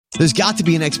There's got to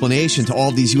be an explanation to all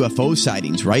of these UFO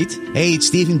sightings, right? Hey, it's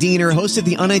Stephen Diener, host of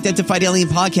the Unidentified Alien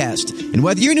Podcast. And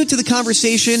whether you're new to the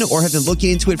conversation or have been looking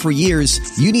into it for years,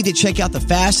 you need to check out the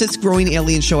fastest growing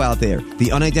alien show out there,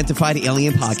 the Unidentified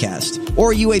Alien Podcast,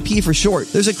 or UAP for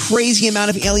short. There's a crazy amount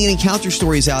of alien encounter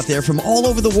stories out there from all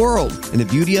over the world. And the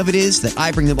beauty of it is that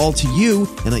I bring them all to you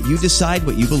and let you decide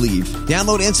what you believe.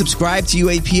 Download and subscribe to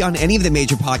UAP on any of the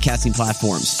major podcasting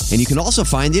platforms. And you can also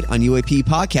find it on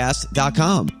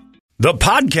UAPpodcast.com. The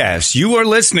podcast you are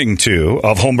listening to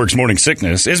of Holmberg's Morning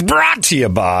Sickness is brought to you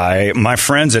by my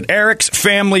friends at Eric's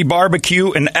Family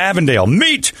Barbecue in Avondale.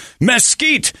 Meet,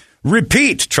 mesquite,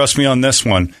 repeat. Trust me on this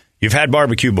one. You've had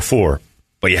barbecue before,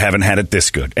 but you haven't had it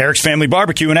this good. Eric's Family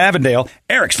Barbecue in Avondale,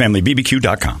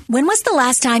 ericsfamilybbq.com. When was the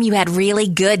last time you had really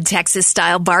good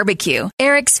Texas-style barbecue?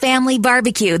 Eric's Family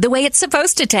Barbecue, the way it's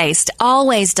supposed to taste.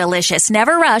 Always delicious,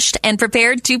 never rushed, and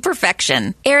prepared to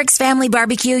perfection. Eric's Family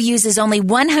Barbecue uses only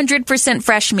 100%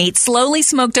 fresh meat, slowly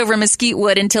smoked over mesquite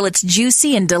wood until it's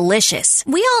juicy and delicious.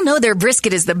 We all know their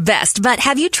brisket is the best, but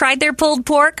have you tried their pulled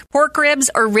pork, pork ribs,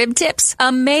 or rib tips?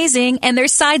 Amazing, and their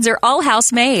sides are all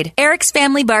house-made. Eric's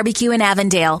Family Barbecue in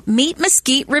Avondale. Meet,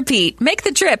 mesquite, repeat. Make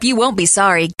the trip. You won't be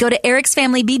sorry. Go to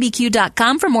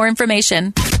ericsfamilybbq.com for more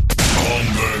information.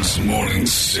 Holmberg's Morning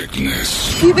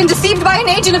Sickness. You've been deceived by an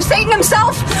agent of Satan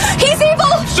himself. He's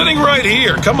evil. Sitting right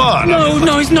here. Come on.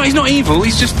 No, he's not. He's not evil.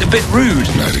 He's just a bit rude.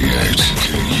 98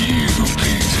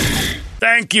 KUPD.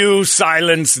 Thank you,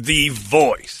 Silence the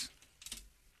Voice.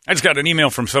 I just got an email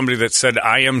from somebody that said,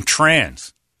 I am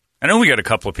trans. I know we got a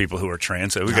couple of people who are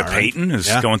trans. We got Peyton who's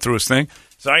going through his thing.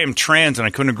 So I am trans, and I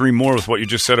couldn't agree more with what you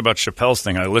just said about Chappelle's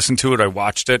thing. I listened to it, I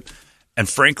watched it, and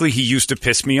frankly, he used to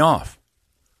piss me off.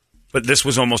 But this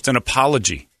was almost an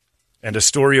apology and a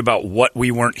story about what we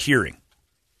weren't hearing.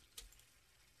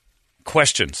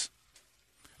 Questions.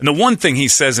 And the one thing he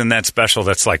says in that special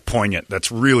that's like poignant,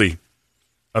 that's really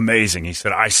amazing. He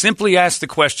said, I simply asked the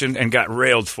question and got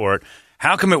railed for it.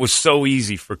 How come it was so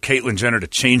easy for Caitlyn Jenner to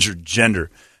change her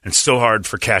gender and so hard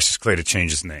for Cassius Clay to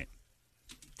change his name?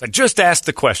 I just asked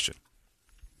the question.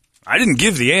 I didn't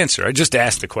give the answer. I just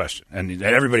asked the question. And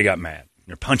everybody got mad.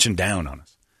 You're punching down on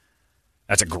us.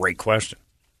 That's a great question.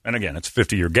 And again, it's a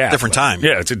 50-year gap. Different time.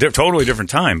 Yeah, it's a totally different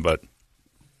time. But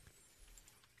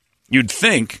you'd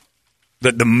think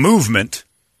that the movement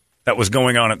that was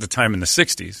going on at the time in the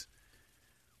 60s,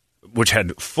 which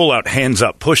had full-out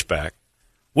hands-up pushback,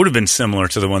 would have been similar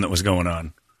to the one that was going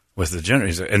on with the gender.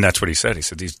 And that's what he said. He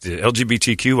said, the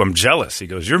LGBTQ, I'm jealous. He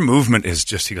goes, your movement is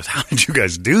just, he goes, how did you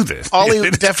guys do this? Ollie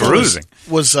definitely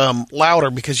was louder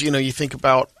because, you think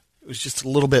about, it was just a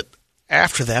little bit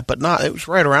after that, but not, it was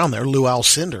right around there. Lou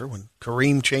Alcindor, when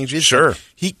Kareem changed his. Sure.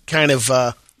 He kind of,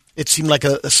 it seemed like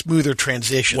a smoother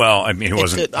transition. Well, I mean, he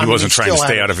wasn't trying to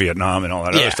stay out of Vietnam and all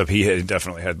that other stuff. He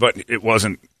definitely had, but it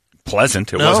wasn't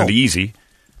pleasant. It wasn't easy.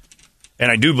 And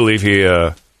I do believe he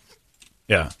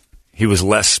was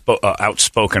less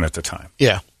outspoken at the time.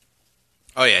 Yeah.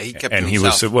 Oh, yeah, he kept and to he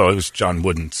himself. was, it was John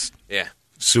Wooden's Yeah.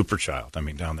 super child. I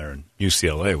mean, down there in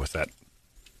UCLA with that.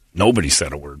 Nobody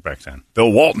said a word back then.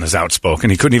 Bill Walton is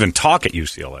outspoken. He couldn't even talk at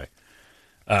UCLA.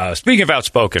 Speaking of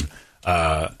outspoken,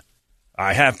 I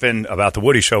have been about the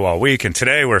Woody Show all week, and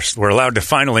today we're allowed to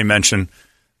finally mention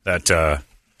that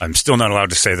I'm still not allowed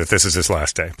to say that this is his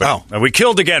last day. But we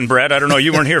killed again, Brett. I don't know.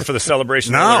 You weren't here for the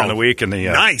celebration earlier in the week and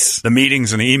the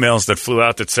meetings and the emails that flew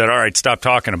out that said, all right, stop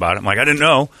talking about it. I'm like, I didn't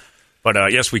know.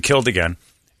 But, yes, we killed again.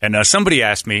 And somebody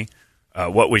asked me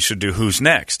what we should do, who's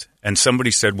next. And somebody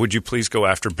said, would you please go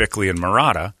after Bickley and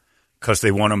Murata because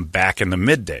they want them back in the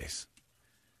middays.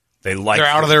 They're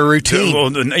out of their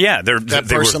routine. That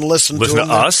person listened to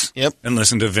us and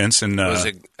listened to Vince. And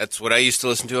that's what I used to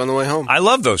listen to on the way home. I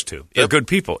love those two. They're good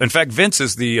people. In fact, Vince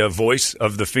is the voice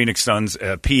of the Phoenix Suns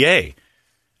PA.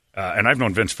 And I've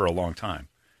known Vince for a long time.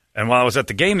 And while I was at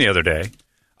the game the other day,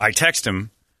 I texted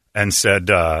him and said,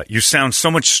 you sound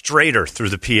so much straighter through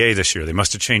the PA this year. They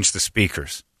must have changed the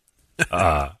speakers.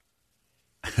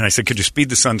 And I said, could you speed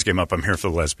the Suns game up? I'm here for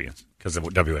the lesbians because the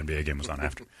WNBA game was on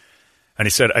after. And he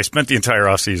said, I spent the entire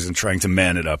offseason trying to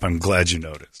man it up. I'm glad you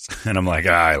noticed. And I'm like,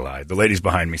 I lied. The ladies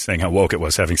behind me saying how woke it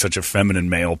was having such a feminine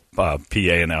male PA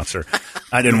announcer.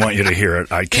 I didn't want you to hear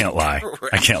it. I can't lie.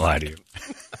 I can't lie to you.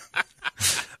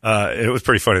 It was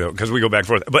pretty funny, though, because we go back and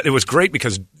forth. But it was great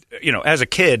because, as a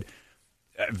kid,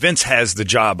 Vince has the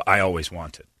job I always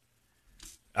wanted.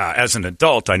 As an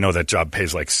adult, I know that job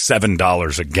pays like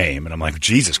 $7 a game. And I'm like,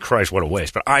 Jesus Christ, what a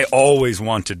waste. But I always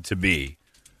wanted to be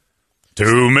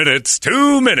 2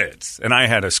 minutes. And I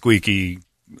had a squeaky,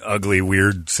 ugly,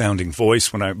 weird-sounding voice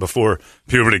before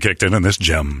puberty kicked in and this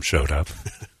gem showed up.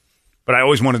 But I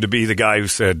always wanted to be the guy who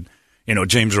said,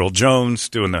 James Earl Jones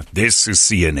doing This is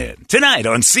CNN tonight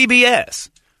on CBS.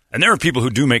 And there are people who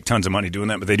do make tons of money doing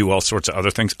that, but they do all sorts of other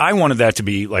things. I wanted that to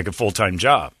be like a full-time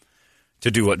job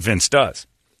to do what Vince does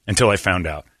until I found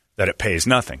out that it pays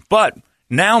nothing. But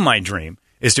now my dream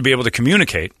is to be able to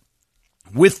communicate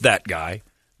with that guy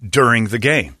during the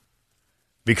game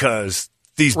because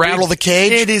these rattle the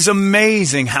cage. It is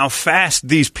amazing how fast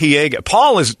these PA guys.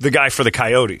 Paul is the guy for the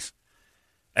Coyotes,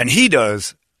 and he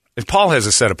does. Paul has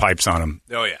a set of pipes on him.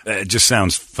 Oh, yeah. It just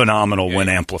sounds phenomenal when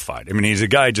amplified. I mean, he's a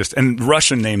guy and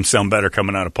Russian names sound better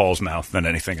coming out of Paul's mouth than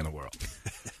anything in the world.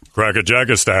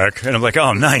 Crack-a-jack-a-stack. And I'm like,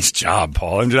 oh, nice job,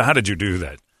 Paul. And how did you do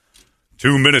that?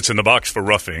 2 minutes in the box for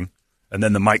roughing. And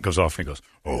then the mic goes off and he goes,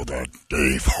 oh, that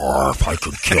Dave Harf, I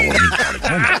could kill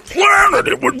anybody on the planet.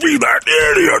 It would be that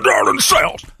idiot down in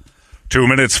sales. 2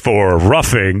 minutes for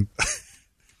roughing.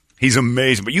 He's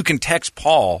amazing. But you can text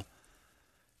Paul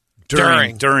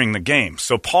during the game.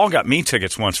 So Paul got me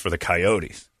tickets once for the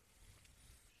Coyotes.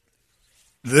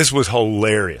 This was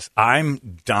hilarious.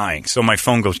 I'm dying. So my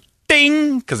phone goes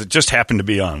ding because it just happened to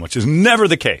be on, which is never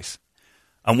the case.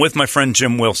 I'm with my friend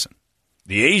Jim Wilson,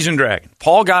 the Asian Dragon.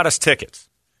 Paul got us tickets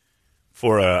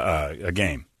for a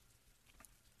game.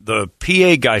 The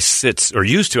PA guy sits, or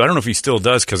used to, I don't know if he still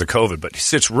does because of COVID, but he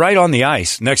sits right on the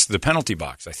ice next to the penalty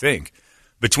box, I think,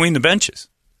 between the benches.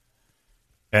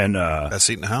 And best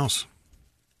seat in the house.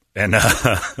 And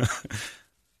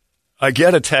I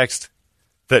get a text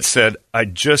that said, I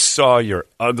just saw your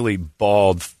ugly,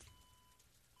 bald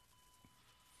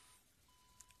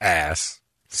ass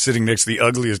sitting next to the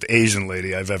ugliest Asian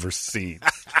lady I've ever seen.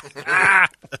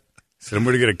 Said, I'm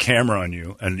going to get a camera on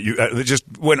you. And it just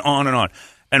went on and on.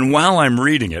 And while I'm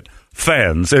reading it,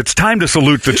 fans, it's time to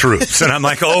salute the troops. And I'm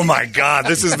like, oh, my God,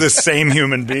 this is the same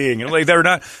human being. And like, they're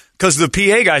not, because the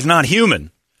PA guy's not human.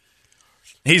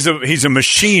 He's a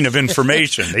machine of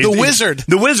information.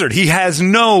 The wizard. He has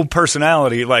no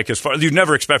personality. Like as far you'd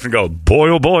never expect him to go, boy,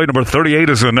 oh boy, number 38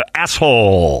 is an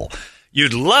asshole.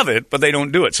 You'd love it, but they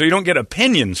don't do it. So you don't get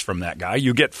opinions from that guy.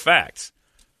 You get facts.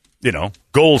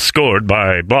 Goals scored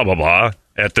by blah, blah, blah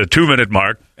at the 2-minute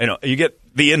mark. You get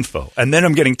the info. And then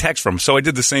I'm getting text from him. So I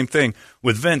did the same thing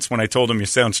with Vince when I told him you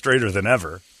sound straighter than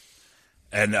ever.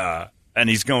 And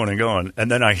he's going and going. And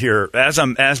then I hear,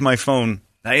 as my phone...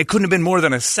 Now, it couldn't have been more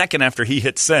than a second after he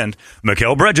hit send.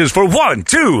 Mikal Bridges for 1,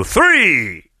 2,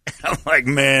 3. I'm like,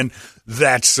 man,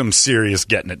 that's some serious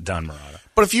getting it done, Murata.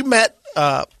 But if you met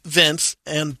Vince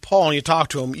and Paul and you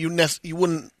talked to him, you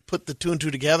wouldn't put the two and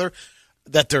two together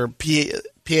that they're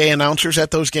PA announcers at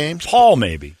those games? Paul,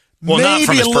 maybe. Well, maybe not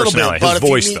from his a little personality. bit, but his if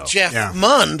voice, you meet though. Jeff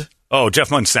Mund. Oh,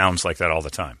 Jeff Mund sounds like that all the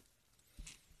time.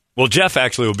 Well, Jeff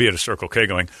actually will be at a Circle K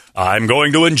going, I'm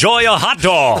going to enjoy a hot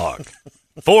dog.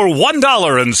 For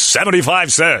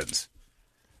 $1.75.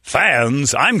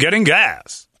 Fans, I'm getting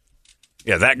gas.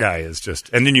 Yeah, that guy is just...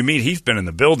 And then you meet... He's been in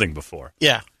the building before.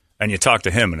 Yeah. And you talk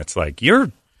to him, and it's like,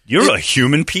 you're a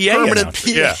human PA permanent announcer.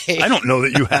 PA. Yeah. I don't know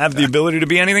that you have the ability to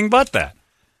be anything but that.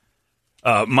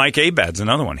 Mike Abad's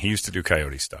another one. He used to do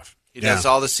Coyote stuff. He does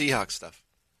all the Seahawks stuff.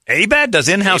 Abad does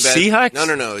in-house Seahawks?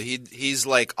 No. He's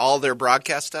like all their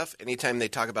broadcast stuff. Anytime they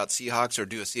talk about Seahawks or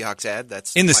do a Seahawks ad,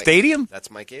 that's in the stadium? That's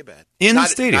Mike Abad. In the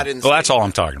stadium? Not in the well, that's stadium. all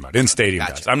I'm talking about. In stadium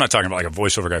Gotcha. guys. I'm not talking about like a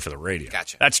voiceover guy for the radio.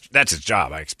 Gotcha. That's his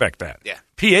job. I expect that. Yeah.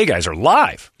 PA guys are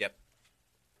live. Yep.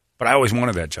 But I always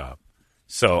wanted that job.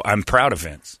 So I'm proud of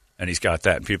Vince. And he's got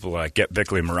that. And people are like, get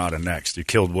Bickley and Murata next. You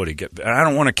killed Woody. And I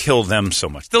don't want to kill them so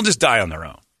much. They'll just die on their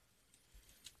own.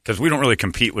 Because we don't really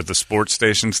compete with the sports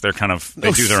stations. They're kind of,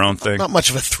 they do their own thing. Not much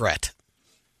of a threat.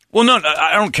 Well, no,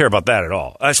 I don't care about that at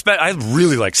all. I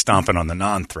really like stomping on the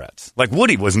non-threats. Like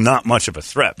Woody was not much of a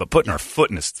threat, but putting our foot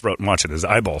in his throat and watching his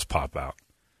eyeballs pop out.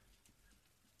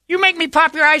 You make me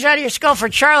pop your eyes out of your skull for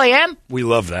Charlie M? We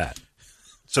love that.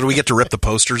 So do we get to rip the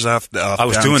posters off? I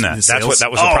was doing that. That was the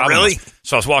problem. Really?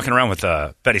 So I was walking around with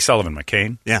Betty Sullivan, my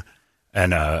cane. Yeah.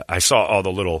 And I saw all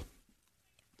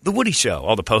the Woody Show,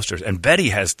 all the posters. And Betty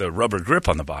has the rubber grip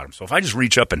on the bottom. So if I just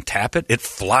reach up and tap it, it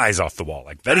flies off the wall.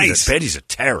 Like Betty's a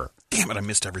terror. Damn it, I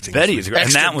missed everything. Betty is great.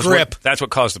 And that was grip. That's what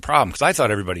caused the problem because I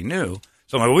thought everybody knew.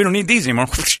 So I'm like, well, we don't need these anymore.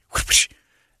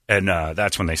 And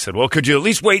that's when they said, well, could you at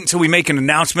least wait until we make an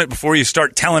announcement before you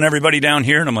start telling everybody down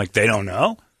here? And I'm like, they don't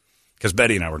know? Because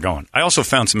Betty and I were going. I also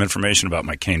found some information about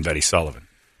my cane, Betty Sullivan.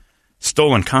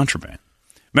 Stolen contraband.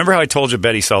 Remember how I told you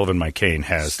Betty Sullivan, my cane,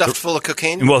 has... Stuffed full of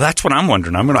cocaine? Well, that's what I'm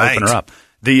wondering. I'm going to open her up.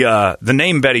 The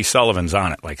name Betty Sullivan's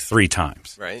on it like 3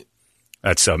 times. Right.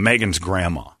 That's Megan's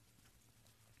grandma.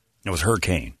 It was her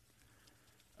cane.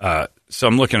 So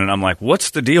I'm looking and I'm like,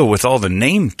 what's the deal with all the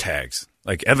name tags?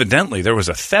 Like, evidently, there was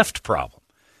a theft problem.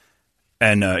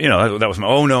 And, that was my,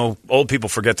 oh, no, old people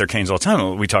forget their canes all the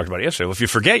time. We talked about it yesterday. Well, if you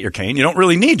forget your cane, you don't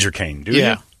really need your cane, do you?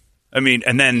 Yeah. I mean,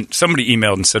 and then somebody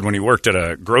emailed and said when he worked at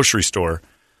a grocery store,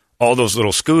 all those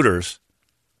little scooters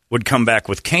would come back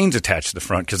with canes attached to the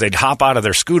front because they'd hop out of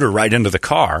their scooter right into the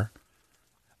car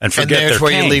and forget there's their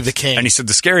where canes. you leave the cane. And he said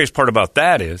the scariest part about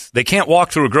that is they can't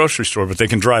walk through a grocery store, but they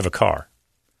can drive a car.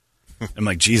 I'm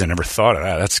like, geez, I never thought of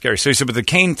that. That's scary. So he said, but the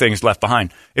cane thing is left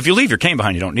behind. If you leave your cane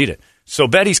behind, you don't need it. So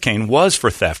Betty's cane was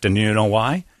for theft, and you know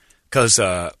why? Because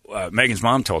Megan's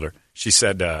mom told her. She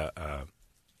said that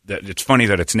it's funny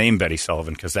that it's named Betty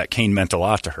Sullivan because that cane meant a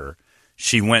lot to her.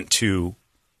 She went to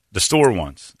the store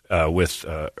once with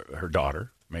her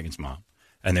daughter, Megan's mom,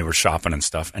 and they were shopping and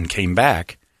stuff, and came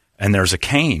back, and there's a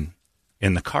cane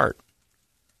in the cart.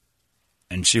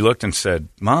 And she looked and said,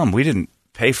 Mom, we didn't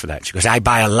pay for that. She goes, I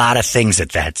buy a lot of things at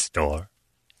that store.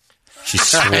 She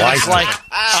swiped like,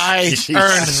 I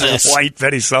earned this.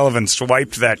 Betty Sullivan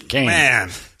swiped that cane. Man.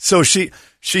 So she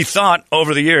thought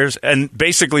over the years and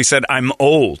basically said, I'm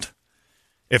old.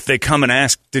 If they come and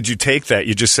ask, did you take that?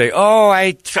 You just say, oh,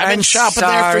 I've been shopping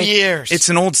there for years. It's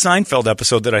an old Seinfeld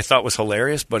episode that I thought was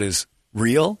hilarious but is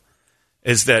real.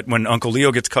 Is that when Uncle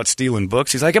Leo gets caught stealing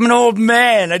books, he's like, I'm an old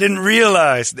man. I didn't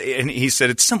realize. And he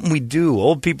said, it's something we do.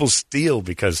 Old people steal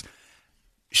because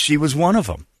she was one of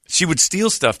them. She would steal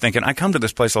stuff thinking, I come to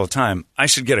this place all the time. I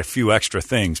should get a few extra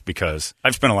things because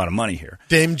I've spent a lot of money here.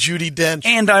 Dame Judi Dench.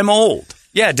 And I'm old.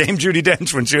 Yeah, Dame Judi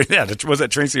Dench. Was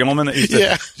that Tracy Ullman that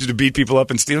used to beat people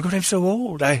up and steal? I'm so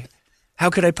old.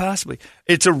 How could I possibly?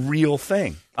 It's a real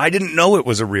thing. I didn't know it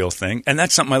was a real thing. And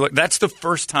that's something that's the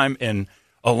first time in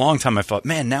a long time I thought,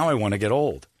 man, now I want to get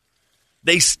old.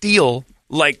 They steal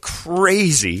like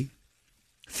crazy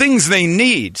things they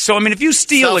need. So, I mean, if you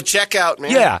steal self-checkout,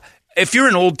 man. Yeah. If you're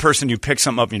an old person, you pick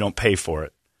something up and you don't pay for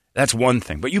it. That's one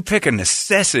thing. But you pick a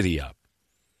necessity up.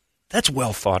 That's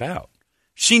well thought out.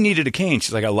 She needed a cane.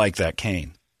 She's like, I like that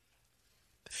cane.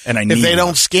 And I need If they one.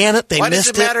 don't scan it, they Why missed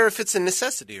it. does it matter if it's a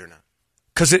necessity or not?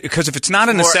 Because if it's not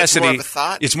a necessity, it's more of a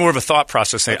thought? It's more of a thought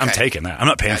process saying, I'm Okay. taking that. I'm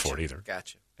not paying for it either.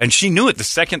 Gotcha. And she knew it the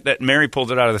second that Mary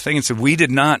pulled it out of the thing and said, we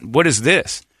did not. What is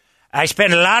this? I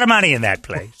spent a lot of money in that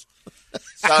place.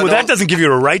 Well, that doesn't give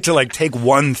you a right to take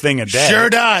one thing a day. Sure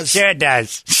does. Sure it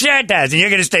does. Sure it does. And you're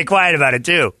going to stay quiet about it,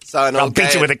 too. I'll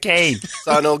beat you with a cane.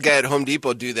 Saw an old guy at Home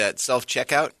Depot do that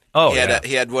self-checkout. Oh,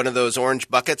 He had one of those orange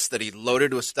buckets that he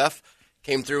loaded with stuff,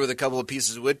 came through with a couple of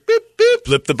pieces of wood, boop, boop.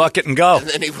 Flip the bucket and go. And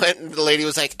then he went, and the lady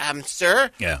was like, sir?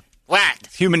 Yeah. What?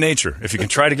 It's human nature. If you can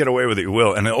try to get away with it, you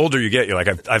will. And the older you get, you're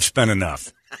like, I've spent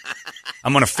enough.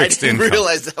 I'm on a fixed I didn't income.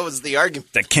 realize that was the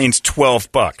argument. That cane's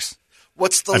 $12.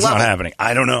 What's the That's level? not happening.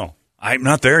 I don't know. I'm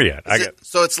not there yet.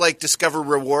 So it's like Discover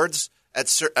Rewards. At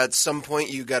some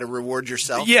point, you got to reward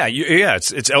yourself. Yeah,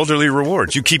 it's elderly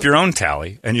rewards. You keep your own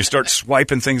tally, and you start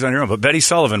swiping things on your own. But Betty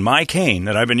Sullivan, my cane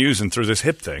that I've been using through this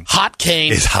hip thing, hot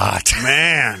cane, is hot.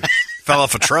 Man, fell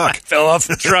off a truck. Fell off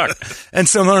the truck, and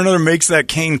somehow or another makes that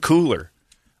cane cooler.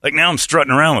 Like now, I'm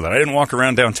strutting around with it. I didn't walk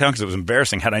around downtown because it was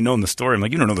embarrassing. Had I known the story, I'm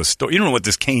like, you don't know the story. You don't know what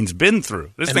this cane's been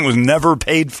through. This thing was never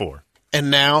paid for, and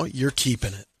now you're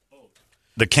keeping it.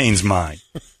 The cane's mine.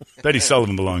 Betty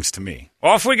Sullivan belongs to me.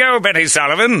 Off we go, Betty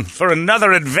Sullivan, for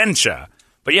another adventure.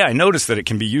 But yeah, I noticed that it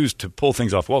can be used to pull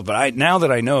things off walls. But now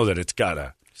that I know that it's got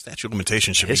a statute of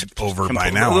limitations should be over by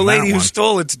now. The lady who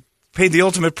stole it's paid the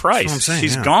ultimate price. That's what I'm saying,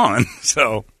 She's gone.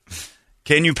 So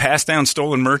can you pass down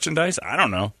stolen merchandise? I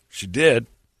don't know. She did.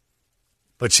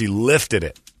 But she lifted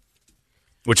it.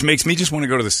 Which makes me just want to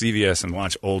go to the CVS and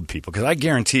watch old people. Because I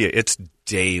guarantee you, it's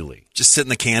daily. Just sit in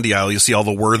the candy aisle. You'll see all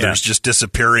the Werthers just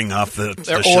disappearing off the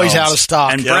They're always out of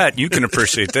stock. And Brett, you can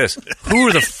appreciate this. Who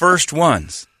are the first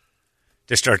ones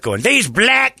to start going, these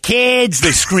black kids? They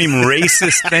scream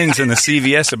racist things in the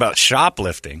CVS about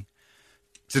shoplifting.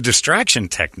 It's a distraction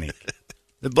technique.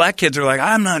 The black kids are like,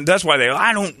 I'm not. That's why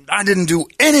I didn't do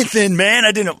anything, man.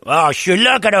 I didn't. Oh, sure,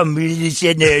 look at him. He's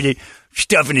sitting there,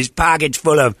 stuffing his pockets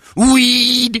full of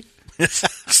weed.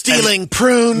 Stealing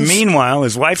prunes. Meanwhile,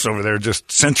 his wife's over there just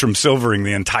Centrum Silvering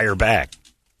the entire bag.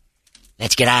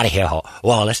 Let's get out of here,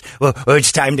 Wallace. Well,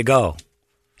 it's time to go.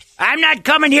 I'm not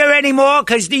coming here anymore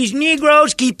because these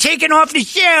Negroes keep taking off the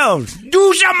shelves.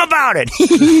 Do something about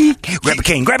it.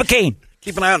 Grab a cane.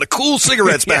 Keep an eye on the cool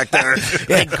cigarettes back there.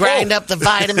 They grind up the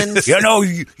vitamins. You know,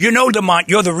 Lamont,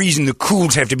 you're the reason the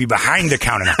cools have to be behind the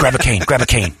counter. Now, grab a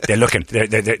cane. They're looking. They're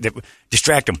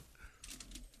distract them.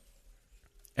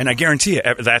 And I guarantee you,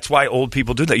 that's why old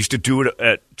people do that. They used to do it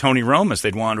at Tony Roma's.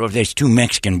 They'd wander over. There's two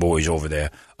Mexican boys over there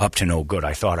up to no good.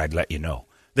 I thought I'd let you know.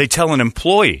 They tell an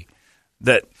employee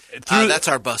that That's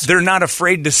our bus. They're not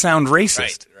afraid to sound racist.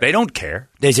 Right. They don't care.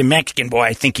 There's a Mexican boy,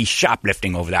 I think he's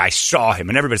shoplifting over there. I saw him.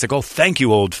 And everybody's like, oh, thank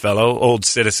you, old fellow, old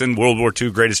citizen, World War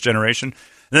II, greatest generation.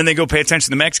 And then they go pay attention to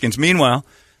the Mexicans. Meanwhile,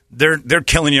 they're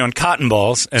killing you on cotton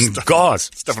balls and gauze.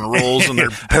 Stuffing rolls in their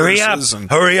Hurry up. purses.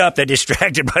 Hurry up. They're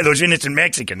distracted by those innocent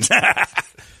Mexicans.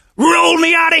 Roll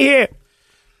me out of here.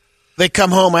 They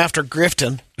come home after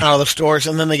grifting out of the stores,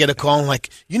 and then they get a call like,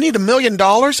 you need $1 million?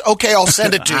 Okay, I'll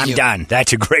send it to I'm you. done.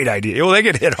 That's a great idea. Well, they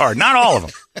get hit hard. Not all of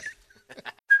them.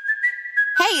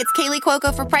 Hey, it's Kaylee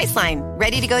Cuoco for Priceline.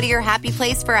 Ready to go to your happy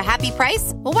place for a happy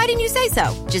price? Well, why didn't you say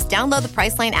so? Just download the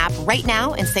Priceline app right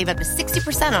now and save up to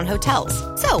 60% on hotels.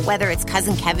 So whether it's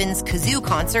Cousin Kevin's Kazoo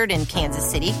Concert in Kansas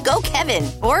City, go Kevin,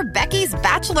 or Becky's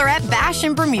Bachelorette Bash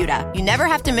in Bermuda, you never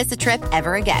have to miss a trip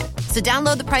ever again. So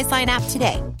download the Priceline app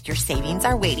today. Your savings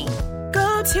are waiting.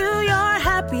 Go to your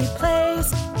happy place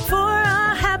for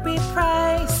a happy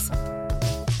price.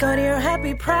 Go to your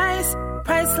happy price,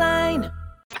 Priceline.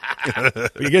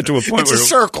 You get to a point It's where a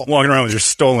circle. you're walking around with your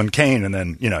stolen cane, and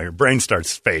then your brain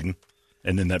starts fading,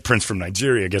 and then that prince from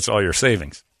Nigeria gets all your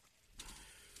savings.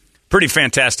 Pretty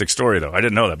fantastic story, though. I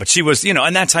didn't know that, but she was,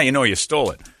 and that's how you know you stole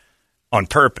it on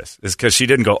purpose, is because she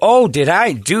didn't go, oh, did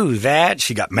I do that?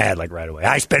 She got mad like right away.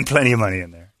 I spent plenty of money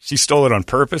in there. She stole it on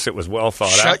purpose. It was well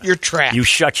thought out. Shut your trap. You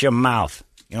shut your mouth.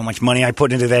 You know how much money I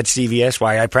put into that CVS?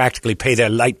 Why, I practically pay their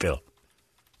light bill.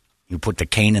 You put the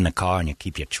cane in the car and you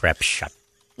keep your trap shut.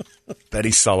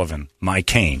 Betty Sullivan, my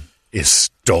cane is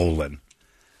stolen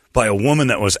by a woman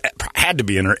that had to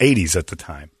be in her 80s at the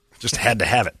time. Just had to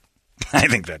have it. I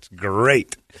think that's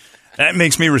great. That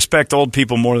makes me respect old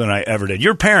people more than I ever did.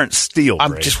 Your parents steal.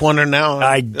 I'm Brady. just wondering now.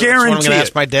 I That's what guarantee I'm going to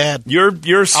ask my dad.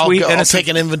 You're sweet. I'll take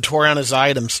an inventory on his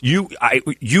items. You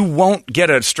won't get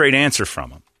a straight answer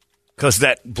from him because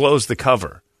that blows the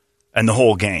cover and the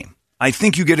whole game. I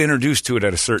think you get introduced to it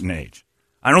at a certain age.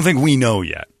 I don't think we know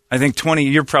yet. I think 20,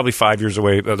 you're probably 5 years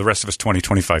away, the rest of us 20,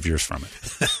 25 years from it.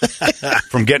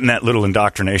 From getting that little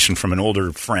indoctrination from an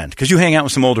older friend. Because you hang out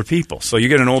with some older people. So you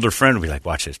get an older friend who'll be like,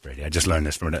 watch this, Brady. I just learned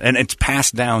this from it. And it's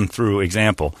passed down through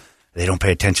example. They don't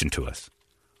pay attention to us.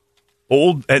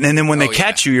 And then when they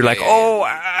catch you, you're like,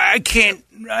 I can't,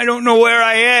 I don't know where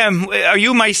I am. Are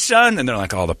you my son? And they're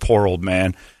like, oh, the poor old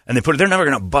man. And they're never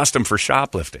going to bust him for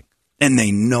shoplifting. And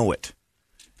they know it.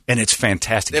 And it's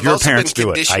fantastic. They've Your also parents been do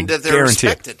it. I conditioned that they're guarantee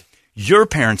respected. it. Your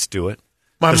parents do it.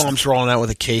 My mom's rolling out with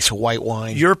a case of white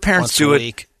wine. Your parents do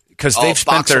it because they've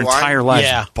spent their entire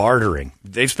lives bartering.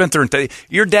 They've spent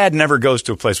your dad never goes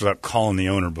to a place without calling the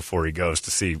owner before he goes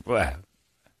to see, well,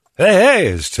 hey,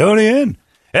 is Tony in?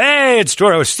 Hey, it's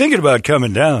Tor. I was thinking about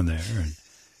coming down there.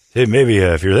 Hey, maybe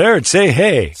if you're there, say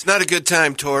hey. It's not a good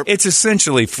time, Torp. It's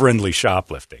essentially friendly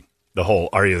shoplifting. The whole,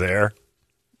 are you there?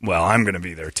 Well, I'm going to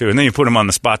be there, too. And then you put them on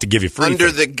the spot to give you free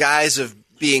Under the guise of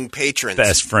being patrons.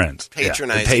 Best friends.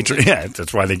 Patronizing. Yeah,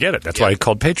 that's why they get it. That's why it's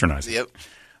called patronizing. Yep.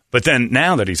 But then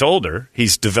now that he's older,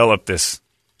 he's developed this,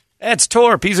 that's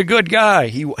Torp. He's a good guy.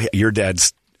 Your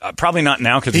dad's probably not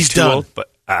now because he's too old,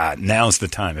 but now's the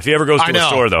time. If he ever goes to a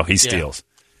store, though, he steals.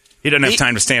 He doesn't have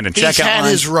time to stand and check out. He's had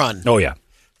his run. Oh, yeah.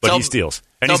 But he steals.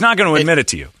 And he's not going to admit it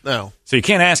to you. No. So you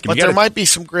can't ask him. But there might be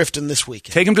some grifting this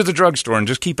weekend. Take him to the drugstore and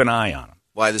just keep an eye on him.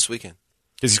 Why this weekend?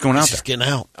 Because he's going out there. He's getting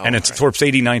out. And it's Torp's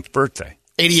 89th birthday.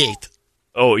 88th.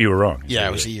 Oh, you were wrong. Yeah,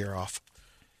 it was a year off.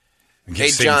 Hey,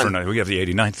 John. We have the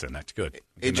 89th then. That's good.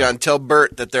 Hey, John, tell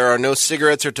Bert that there are no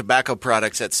cigarettes or tobacco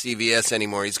products at CVS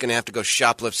anymore. He's going to have to go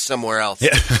shoplift somewhere else.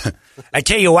 Yeah. I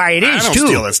tell you why it is, I don't too.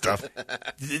 steal that stuff.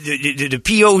 The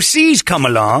POCs come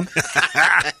along.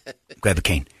 Grab a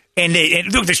cane. And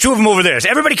look, there's two of them over there. So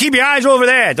everybody keep your eyes over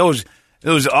there.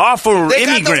 Those awful they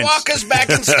immigrants. They got the walkers back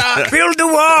in stock. Build the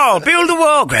wall. Build the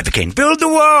wall. Grab the cane. Build the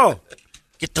wall.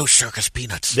 Get those circus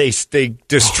peanuts. They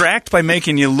distract by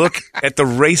making you look at the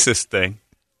racist thing.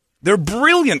 They're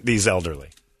brilliant, these elderly.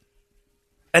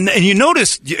 And you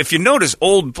notice, if you notice,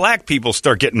 old black people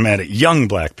start getting mad at young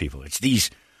black people. It's these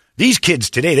kids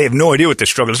today, they have no idea what the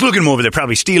struggle is. Look at them over there,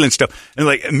 probably stealing stuff.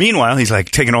 And meanwhile, he's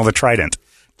taking all the Trident.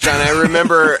 John, I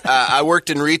remember I worked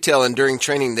in retail, and during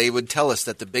training, they would tell us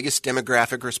that the biggest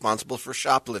demographic responsible for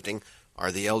shoplifting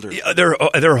are the elderly. Yeah,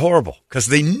 they're horrible because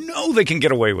they know they can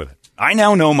get away with it. I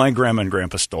now know my grandma and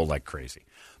grandpa stole like crazy.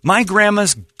 My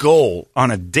grandma's goal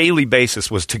on a daily basis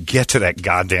was to get to that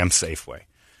goddamn Safeway.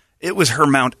 It was her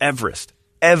Mount Everest.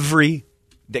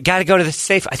 They got to go to the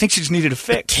safe. I think she just needed a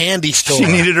fix. The candy store. She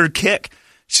needed her kick.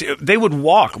 They would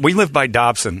walk. We lived by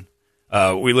Dobson.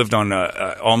 We lived on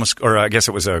Alma, or I guess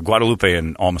it was Guadalupe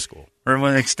and Alma School, or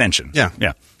an extension.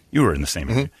 Yeah. You were in the same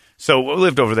area. So we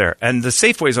lived over there, and the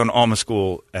Safeway's on Alma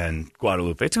School and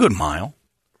Guadalupe. It's a good mile.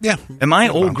 Yeah. And my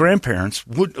old grandparents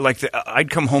would, I'd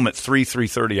come home at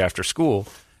 3:30 after school,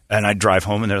 and I'd drive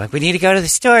home, and they're like, we need to go to the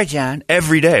store, John.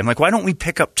 Every day. I'm like, why don't we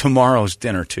pick up tomorrow's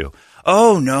dinner, too?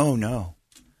 Oh, no.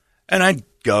 And I'd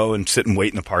go and sit and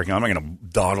wait in the parking lot. I'm not going to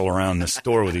dawdle around this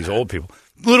store with these old people.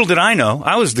 Little did I know,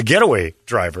 I was the getaway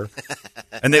driver.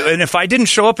 And if I didn't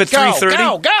show up at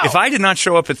 3:30, if I did not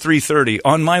show up at 3:30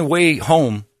 on my way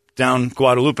home down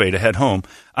Guadalupe to head home,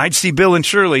 I'd see Bill and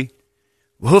Shirley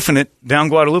hoofing it down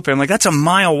Guadalupe. I'm like, that's a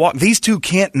mile walk. These two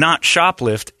can't not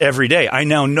shoplift every day. I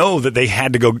now know that they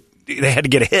had to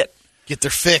get a hit. Get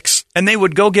their fix. And they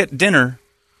would go get dinner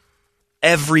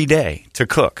every day to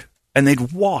cook. And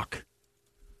they'd walk.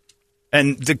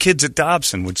 And the kids at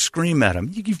Dobson would scream at them,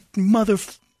 you mother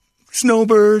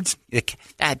snowbirds.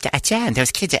 John,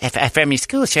 those kids from your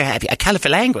school sure have a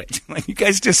colorful language. Like, you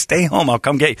guys just stay home. I'll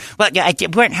come get you. Well, yeah, we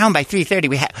weren't home by 3:30.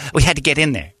 We had to get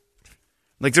in there.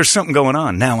 Like, there's something going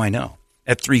on. Now I know.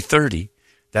 At 3:30,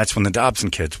 that's when the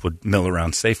Dobson kids would mill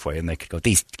around Safeway, and they could go,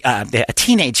 these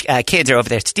teenage kids are over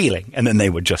there stealing. And then they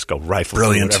would just go rifle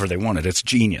through whatever they wanted. It's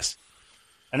genius.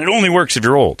 And it only works if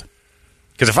you're old.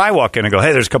 Because if I walk in and go,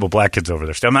 hey, there's a couple black kids over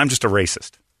there, I'm just a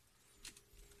racist.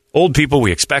 Old people,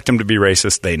 we expect them to be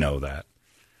racist. They know that.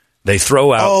 They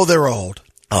throw out. Oh, they're old.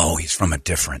 Oh, he's from a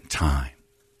different time.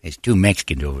 There's two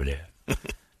Mexicans over there.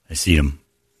 I see them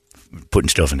putting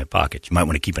stuff in their pockets. You might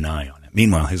want to keep an eye on it.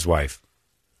 Meanwhile, his wife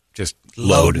just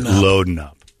loading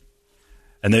up.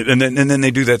 And then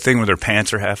they do that thing where their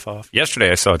pants are half off.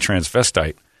 Yesterday, I saw a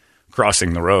transvestite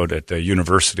crossing the road at the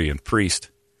University in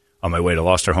Priest on my way to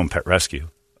Lost Our Home Pet Rescue.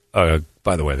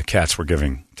 By the way, the cats we're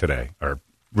giving today are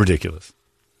ridiculous.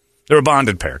 They're a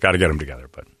bonded pair. Got to get them together.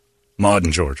 But Maud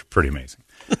and George, pretty amazing.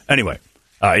 Anyway,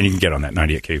 and you can get on that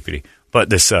 98 KUPD. But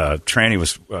this tranny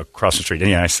was across the street. And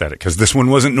yeah, I said it because this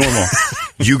one wasn't normal.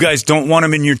 You guys don't want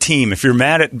him in your team. If you're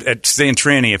mad at saying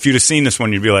tranny, if you'd have seen this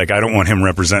one, you'd be like, I don't want him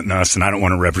representing us, and I don't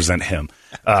want to represent him.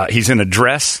 He's in a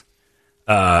dress.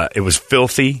 It was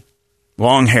filthy.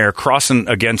 Long hair, crossing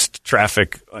against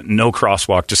traffic, no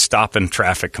crosswalk, just stopping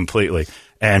traffic completely.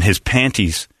 And his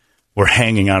panties were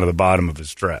hanging out of the bottom of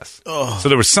his dress. Oh. So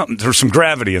there was some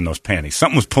gravity in those panties.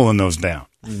 Something was pulling those down.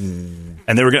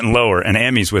 And they were getting lower. And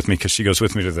Ammy's with me because she goes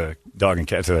with me to the dog and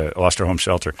cat, to the Lost Our Home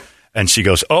shelter. And she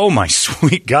goes, oh, my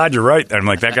sweet God, you're right. And I'm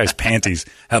like, that guy's panties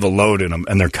have a load in them,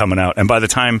 and they're coming out. And by the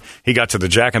time he got to the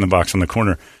Jack-in-the-Box on the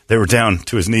corner, they were down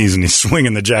to his knees, and he's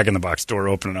swinging the Jack-in-the-Box door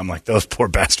open. And I'm like, those poor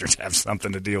bastards have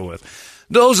something to deal with.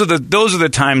 Those are the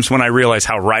times when I realize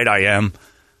how right I am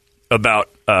about,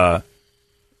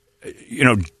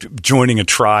 joining a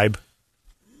tribe.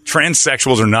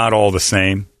 Transsexuals are not all the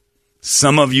same.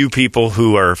 Some of you people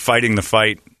who are fighting the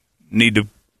fight need to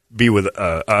be with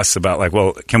us about, like,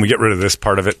 well, can we get rid of this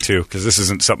part of it too? Because this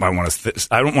isn't something I want to.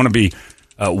 I don't want to be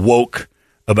woke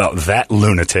about that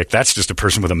lunatic. That's just a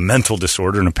person with a mental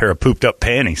disorder and a pair of pooped up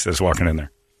panties that's walking in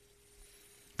there.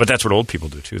 But that's what old people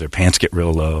do too. Their pants get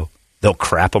real low. They'll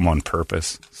crap them on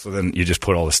purpose. So then you just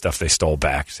put all the stuff they stole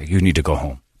back. Say, you need to go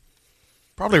home.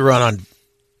 Probably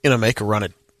make a run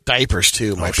at diapers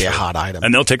too. Might be a hot item.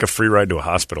 And they'll take a free ride to a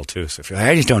hospital too. So if you're like,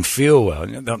 I just don't feel well,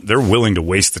 they're willing to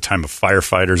waste the time of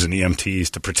firefighters and EMTs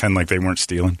to pretend like they weren't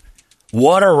stealing.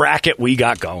 What a racket we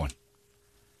got going.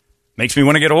 Makes me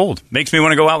want to get old. Makes me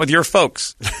want to go out with your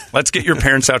folks. Let's get your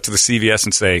parents out to the CVS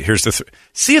and say, here's the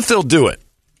see if they'll do it.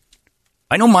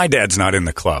 I know my dad's not in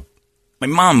the club. My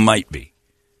mom might be.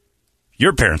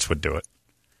 Your parents would do it.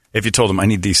 If you told them, I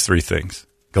need these 3 things,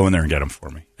 go in there and get them for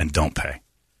me, and don't pay.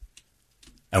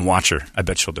 And watch her. I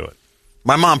bet she'll do it.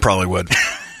 My mom probably would.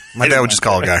 My dad would just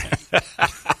call a guy.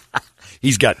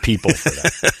 He's got people for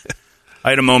that.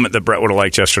 I had a moment that Brett would have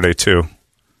liked yesterday, too,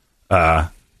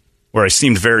 where I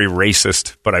seemed very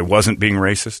racist, but I wasn't being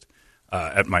racist.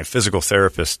 At my physical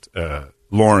therapist,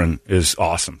 Lauren is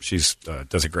awesome. She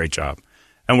does a great job.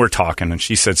 And we're talking, and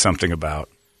she said something about,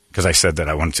 because I said that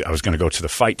I was going to go to the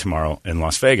fight tomorrow in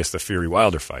Las Vegas, the Fury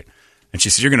Wilder fight. And she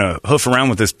said, you're going to hoof around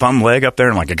with this bum leg up there?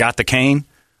 And I'm like, I got the cane.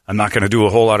 I'm not going to do a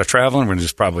whole lot of traveling. We're going to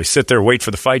just probably sit there, wait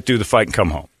for the fight, do the fight, and come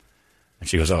home. And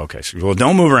she goes, oh, okay. She goes, well,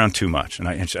 don't move around too much.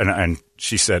 And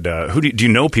she said, do you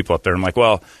know people up there? I'm like,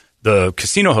 well, the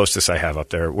casino hostess I have up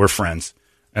there, we're friends.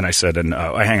 And I said, and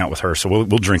I hang out with her, so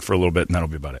we'll drink for a little bit, and that'll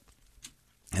be about it.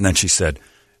 And then she said,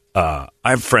 I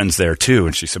have friends there, too.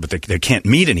 And she said, but they can't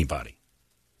meet anybody.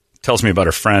 Tells me about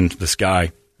her friend, this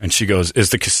guy. And she goes,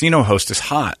 is the casino hostess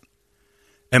hot?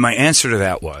 And my answer to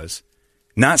that was,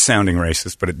 not sounding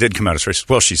racist, but it did come out as racist.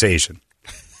 Well, she's Asian.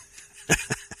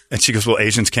 And she goes, well,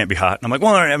 Asians can't be hot. And I'm like,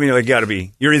 well, I mean, you got to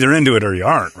be, you're either into it or you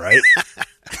aren't, right?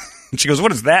 And she goes,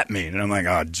 what does that mean? And I'm like,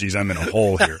 oh, geez, I'm in a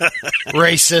hole here.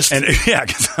 Racist. And yeah,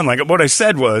 because I'm like, what I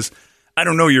said was, I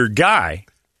don't know your guy.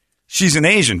 She's an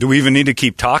Asian. Do we even need to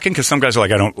keep talking? Because some guys are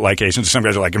like, I don't like Asians. Some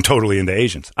guys are like, I'm totally into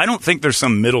Asians. I don't think there's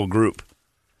some middle group.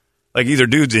 Like either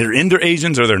dudes are into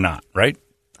Asians or they're not, right?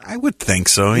 I would think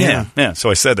so, yeah. Yeah, so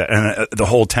I said that. And the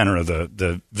whole tenor of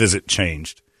the visit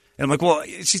changed. And I'm like, well,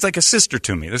 she's like a sister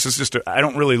to me. This is just, I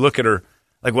don't really look at her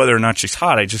like whether or not she's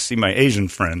hot. I just see my Asian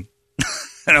friend.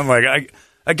 And I'm like,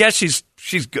 I guess she's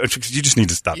good. You just need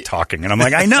to stop talking. And I'm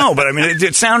like, I know, but I mean,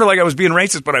 it sounded like I was being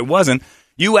racist, but I wasn't.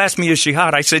 You asked me, is she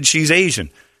hot? I said she's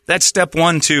Asian. That's step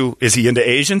 1 to, is he into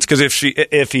Asians? Because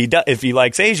if he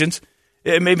likes Asians,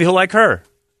 maybe he'll like her.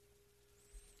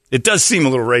 It does seem a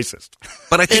little racist.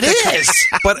 But I think it is.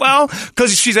 But well,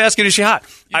 because she's asking, is she hot?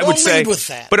 I would say, lead with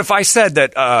that. But if I said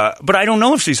that, but I don't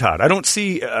know if she's hot. I don't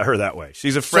see her that way.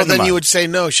 She's a friend So of then mine. you would say,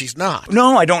 no, she's not.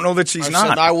 No, I don't know that she's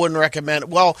not. I wouldn't recommend it.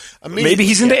 Well, maybe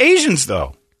he's into Asians,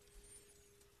 though.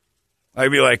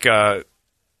 I'd be like,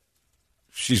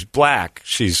 she's black.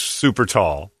 She's super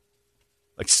tall.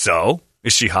 Like, so?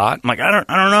 Is she hot? I'm like, I don't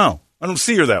know. I don't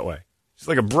see her that way. She's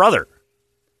like a brother.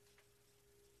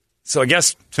 So I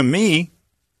guess, to me,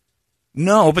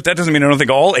 no, but that doesn't mean I don't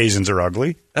think all Asians are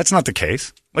ugly. That's not the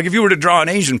case. Like, if you were to draw an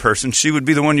Asian person, she would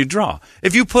be the one you draw.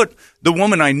 If you put the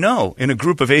woman I know in a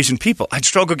group of Asian people, I'd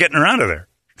struggle getting her out of there.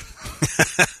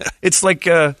 It's like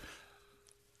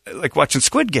watching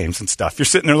Squid Games and stuff. You're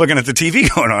sitting there looking at the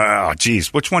TV going, oh,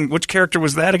 geez, which character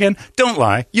was that again? Don't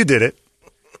lie. You did it.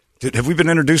 Have we been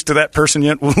introduced to that person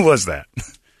yet? Who was that?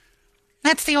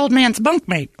 That's the old man's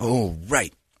bunkmate. Oh,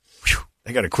 right. Whew.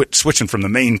 I got to quit switching from the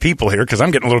main people here because I'm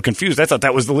getting a little confused. I thought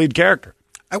that was the lead character.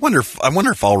 I wonder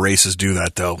if all races do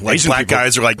that, though. Like, Asian black people-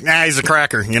 guys are like, nah, he's a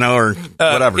cracker, or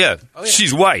whatever. Yeah.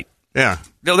 She's white. Yeah.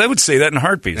 No, they would say that in a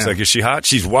heartbeat. It's like, is she hot?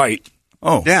 She's white.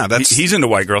 Oh, yeah. He's into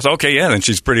white girls. Okay, yeah, then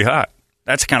she's pretty hot.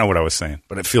 That's kind of what I was saying,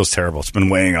 but it feels terrible. It's been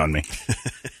weighing on me.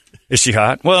 Is she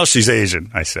hot? Well, she's Asian,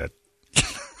 I said.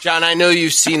 John, I know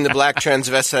you've seen the black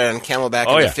transvestite on Camelback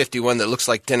in the 51 that looks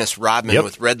like Dennis Rodman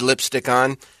with red lipstick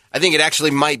on. I think it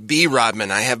actually might be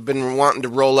Rodman. I have been wanting to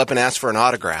roll up and ask for an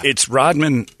autograph. It's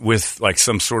Rodman with like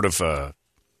some sort of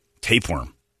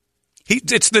tapeworm.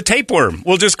 It's the tapeworm.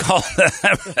 We'll just call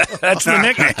that. That's the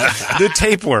nickname. The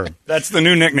tapeworm. That's the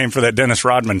new nickname for that Dennis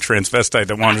Rodman transvestite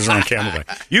that wanders around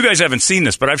Camelback. You guys haven't seen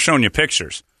this, but I've shown you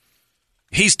pictures.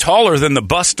 He's taller than the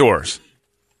bus doors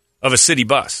of a city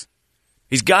bus.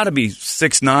 He's got to be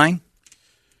 6'9".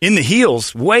 In the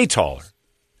heels, way taller.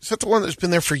 Is that the one that's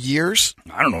been there for years?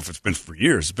 I don't know if it's been for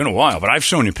years. It's been a while, but I've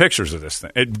shown you pictures of this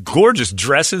thing. Gorgeous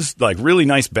dresses, like really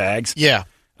nice bags. Yeah.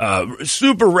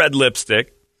 Super red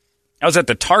lipstick. I was at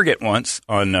the Target once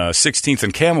on 16th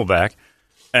and Camelback,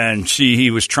 and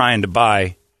he was trying to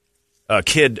buy a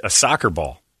kid a soccer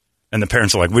ball. And the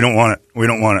parents are like, we don't want it. We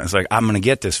don't want it. It's like, I'm going to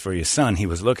get this for your son. He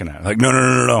was looking at it. Like,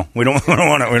 no. We don't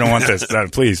want it. We don't want this. No,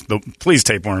 please,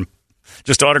 tapeworm.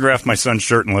 Just autograph my son's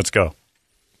shirt and let's go.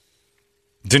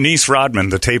 Denise Rodman,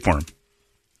 the tapeworm.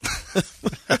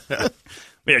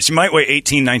 Yeah, she might weigh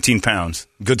 18, 19 pounds.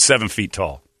 Good 7 feet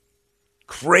tall.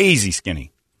 Crazy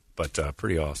skinny, but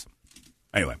pretty awesome.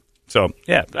 Anyway, so,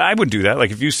 yeah, I would do that.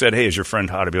 Like, if you said, hey, is your friend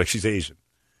hot? I'd be like, she's Asian.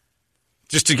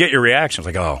 Just to get your reaction.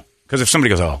 Like, oh. Because if somebody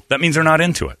goes, oh, that means they're not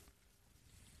into it.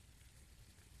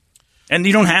 And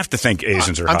you don't have to think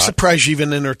Asians are hot. I'm surprised you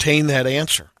even entertained that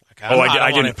answer. Like,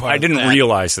 I didn't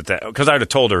realize that because I'd have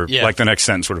told her, like the next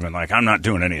sentence would have been like, I'm not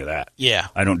doing any of that. Yeah.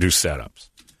 I don't do setups.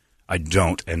 I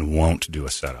don't and won't do a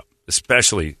setup,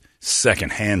 especially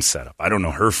secondhand setup. I don't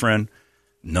know her friend.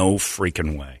 No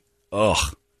freaking way.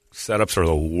 Ugh. Setups are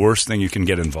the worst thing you can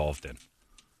get involved in.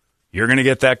 You're going to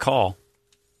get that call.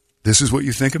 This is what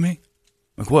you think of me?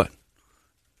 Like what?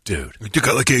 Dude. You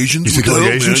got like Asians? You think I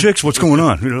like Asian chicks? What's going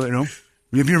on? You know?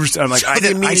 Have you ever? I'm like,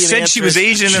 I said she was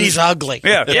Asian. She's ugly.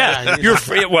 Yeah. Your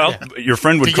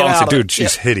friend would call and say, dude,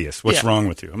 she's hideous. What's wrong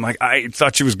with you? I'm like, I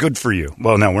thought she was good for you.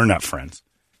 Well, no, we're not friends.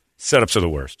 Setups are the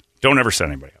worst. Don't ever set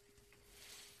anybody up.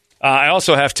 I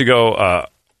also have to go,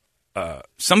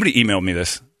 somebody emailed me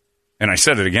this, and I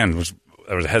said it again.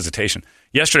 There was a hesitation.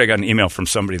 Yesterday I got an email from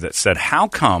somebody that said, how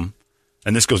come,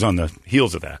 and this goes on the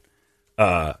heels of that,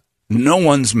 no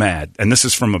one's mad, and this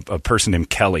is from a person named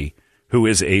Kelly, who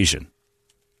is Asian.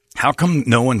 How come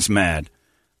no one's mad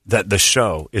that the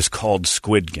show is called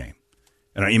Squid Game?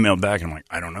 And I emailed back, and I'm like,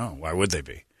 I don't know. Why would they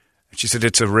be? And she said,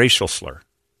 it's a racial slur.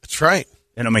 That's right.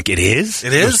 And I'm like, it is?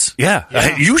 It is?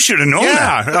 Yeah. You should have known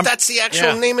that. But that's the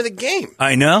actual name of the game.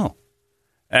 I know.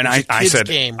 And I said,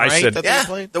 game, right? I said,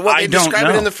 the one they described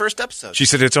it in the first episode. She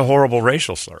said, it's a horrible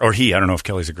racial slur. Or he, I don't know if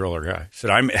Kelly's a girl or a guy. Said,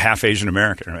 I'm half Asian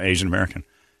American.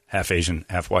 half Asian,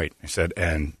 half white. He said,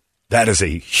 and that is a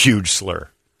huge slur.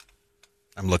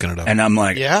 I'm looking it up. And I'm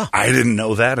like, yeah. I didn't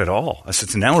know that at all. I said,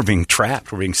 so now we're being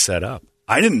trapped. We're being set up.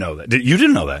 I didn't know that. You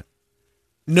didn't know that?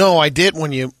 No, I did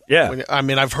when you. Yeah.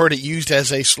 I've heard it used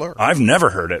as a slur. I've never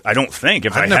heard it. I don't think.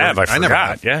 If I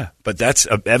forgot. Yeah. But that's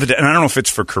evident. And I don't know if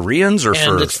it's for Koreans or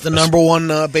for. And it's the number one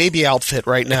baby outfit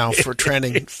right now for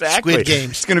trending. Exactly. Squid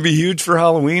Games. It's going to be huge for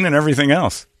Halloween and everything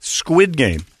else. Squid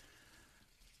Game.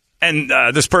 And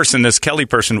this Kelly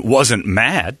person wasn't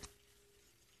mad.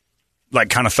 Like,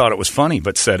 kind of thought it was funny,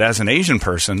 but said, as an Asian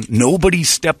person, nobody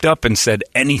stepped up and said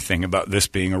anything about this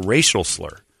being a racial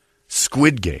slur.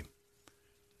 Squid Game.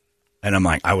 And I'm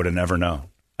like, I would have never known.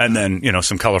 And then,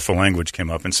 some colorful language came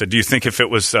up and said, do you think if it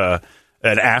was an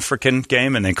African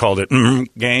game and they called it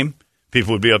game,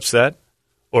 people would be upset?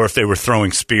 Or if they were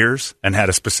throwing spears and had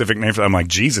a specific name for it? I'm like,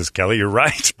 Jesus, Kelly, you're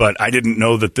right. But I didn't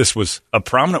know that this was a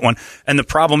prominent one. And the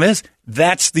problem is,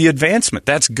 that's the advancement.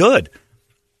 That's good.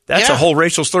 That's a whole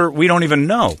racial slur we don't even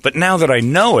know. But now that I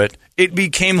know it, it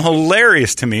became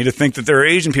hilarious to me to think that there are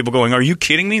Asian people going, are you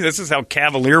kidding me? This is how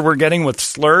cavalier we're getting with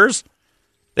slurs?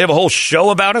 They have a whole show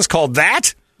about us called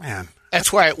that? Man.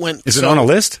 That's why it went. Is it on a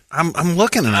list? I'm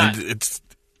looking and it's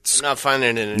I'm not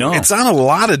finding it. No. It's on a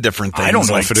lot of different things. I don't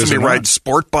know if it is. Somebody rides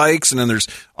sport bikes, and then there's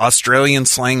Australian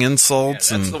slang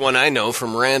insults. Yeah, that's the one I know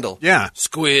from Randall. Yeah.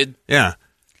 Squid. Yeah.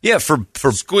 Yeah, for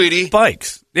Squiddy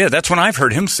bikes. Yeah, that's when I've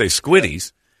heard him say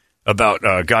squiddies about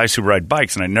guys who ride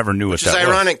bikes, and I never knew what that was. Which is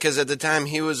ironic, because at the time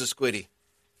he was a squiddy.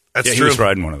 That's true. He was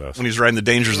riding one of those. When he was riding the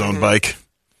Danger Zone bike.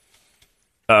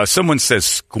 Someone says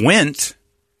squint.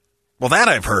 Well, that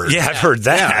I've heard. Yeah, I've heard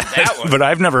that. that one. But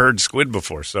I've never heard squid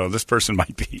before, so this person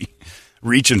might be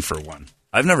reaching for one.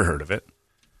 I've never heard of it.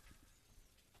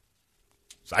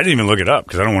 So I didn't even look it up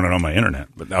because I don't want it on my internet,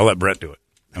 but I'll let Brett do it.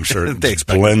 I'm sure it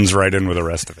blends right in with the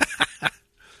rest of it.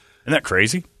 Isn't that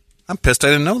crazy? I'm pissed I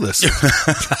didn't know this.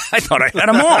 I thought I had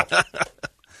them all.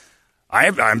 I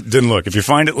didn't look. If you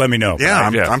find it, let me know. Yeah,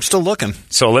 I'm still looking.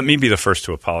 So let me be the first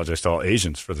to apologize to all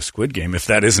Asians for the Squid Game, if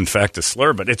that is in fact a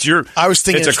slur. But it's your. I was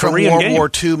thinking it's a Korean from game.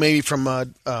 World War II, maybe from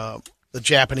the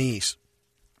Japanese,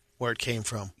 where it came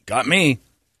from. Got me.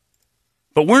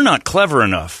 But we're not clever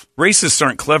enough. Racists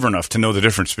aren't clever enough to know the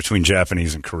difference between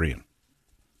Japanese and Korean.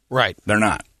 Right. They're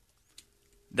not.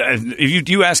 If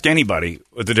you ask anybody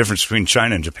what the difference between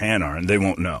China and Japan are, and they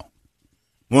won't know.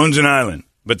 One's an island.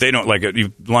 But they don't, like,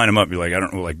 you line them up, you're like, I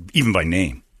don't know, like, even by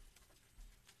name.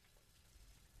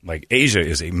 Like, Asia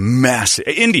is a massive,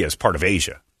 India is part of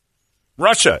Asia.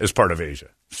 Russia is part of Asia,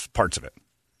 parts of it.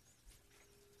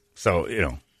 So,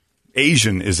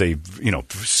 Asian is a,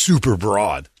 super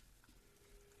broad.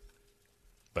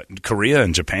 But Korea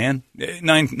and Japan,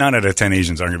 9 out of 10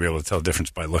 Asians aren't going to be able to tell the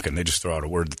difference by looking. They just throw out a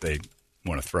word that they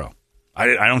want to throw. I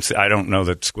don't know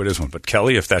that squid is one. But,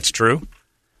 Kelly, if that's true,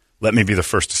 let me be the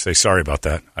first to say sorry about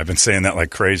that. I've been saying that like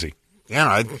crazy.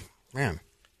 Yeah, man.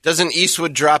 Doesn't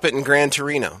Eastwood drop it in Gran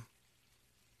Torino?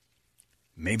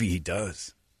 Maybe he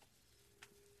does.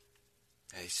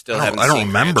 I don't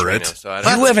remember it. So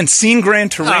you haven't seen Gran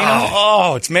Torino?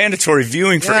 Oh, it's mandatory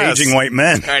viewing for aging white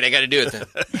men. All right, I got to do it then.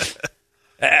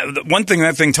 One thing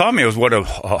that thing taught me was what a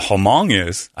hamong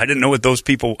is. I didn't know what those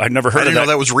people. I'd never heard of that. I didn't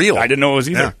know that was real. I didn't know it was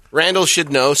either. Yeah. Randall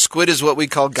should know. Squid is what we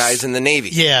call guys in the Navy.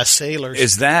 Yeah, sailors.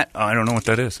 Is that? I don't know what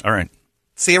that is. All right.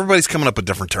 See, everybody's coming up with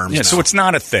different terms. Yeah, now. so it's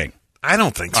not a thing. I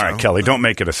don't think so. All right, Kelly, don't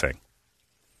make it a thing.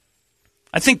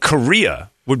 I think Korea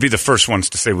would be the first ones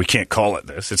to say we can't call it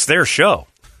this. It's their show.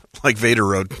 Like Vader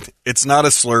wrote, it's not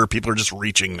a slur. People are just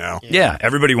reaching now. Yeah,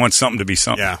 everybody wants something to be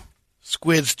something. Yeah.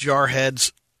 Squids,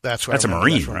 jarheads. That's a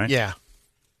Marine, right? Yeah.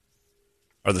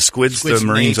 Are the squids the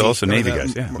Marines Navy, also? Navy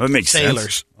guys, yeah. That makes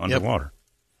sailors. Sense. Underwater. Yep.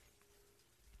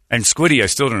 And Squiddy, I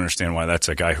still don't understand why that's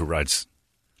a guy who rides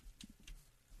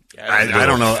I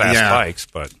don't know. Fast bikes,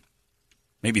 but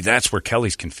maybe that's where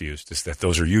Kelly's confused, is that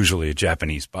those are usually a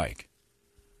Japanese bike.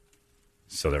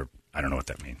 So I don't know what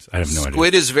that means. I have no idea.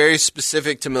 Squid is very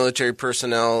specific to military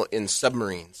personnel in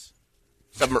submarines.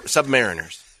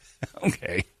 Submariners.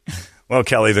 Okay. Well,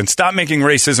 Kelly, then stop making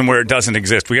racism where it doesn't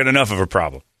exist. We got enough of a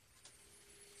problem.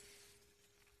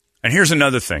 And here's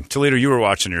another thing. Toledo, you were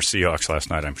watching your Seahawks last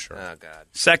night, I'm sure. Oh, God.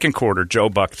 Second quarter, Joe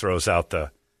Buck throws out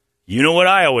you know what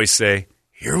I always say,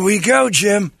 here we go,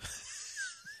 Jim.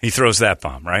 He throws that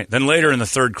bomb, right? Then later in the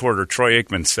third quarter, Troy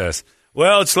Aikman says,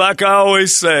 well, it's like I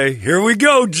always say, here we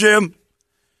go, Jim.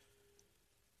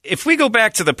 If we go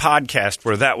back to the podcast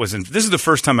where that was this is the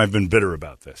first time I've been bitter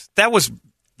about this.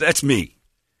 That's me.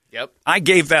 Yep. I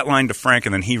gave that line to Frank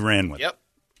and then he ran with it. Yep.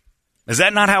 Is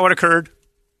that not how it occurred?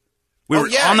 We were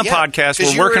on the podcast.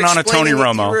 We're working on a Tony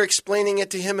Romo. You were explaining it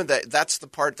to him, and that's the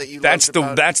part that you That's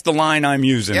the line I'm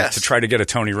using to try to get a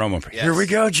Tony Romo. Yes. Here we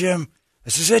go, Jim.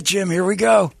 This is it, Jim. Here we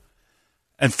go.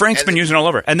 And Frank's been using it all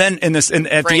over. And then at the end,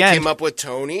 Frank came up with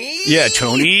Tony. Yeah,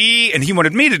 Tony. And he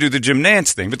wanted me to do the Jim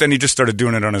Nance thing, but then he just started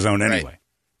doing it on his own anyway,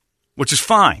 which is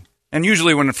fine. And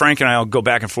usually when Frank and I will go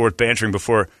back and forth bantering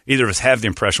before either of us have the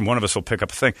impression, one of us will pick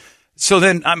up a thing. So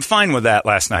then I'm fine with that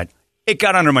last night. It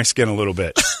got under my skin a little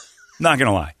bit. Not going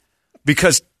to lie.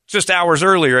 Because just hours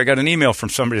earlier, I got an email from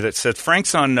somebody that said,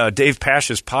 Frank's on Dave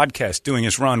Pash's podcast doing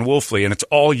his Ron Wolfley, and it's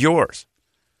all yours.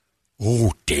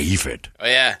 Oh, David. Oh,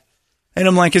 yeah. And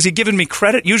I'm like, is he giving me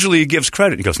credit? Usually he gives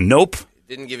credit. He goes, nope.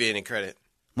 Didn't give you any credit.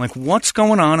 I'm like, what's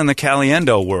going on in the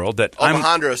Caliendo world that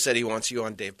Alejandro said he wants you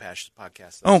on Dave Pash's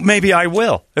podcast. Oh, maybe I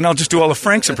will. And I'll just do all the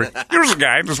Frank's impressions. Here's a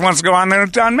guy who just wants to go on there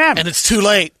with John Madden. And it's too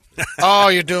late. Oh,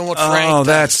 you're doing what Frank does. Oh,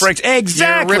 that's Frank's.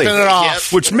 Exactly. You're ripping it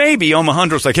off. Which maybe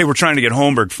Alejandro's like, hey, we're trying to get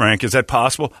Holmberg, Frank. Is that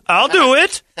possible? I'll do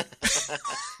it.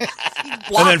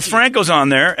 And then Frank goes on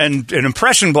there and an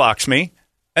impression blocks me.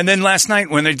 And then last night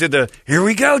when they did the, here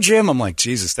we go, Jim, I'm like,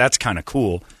 Jesus, that's kind of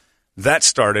cool. That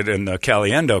started in the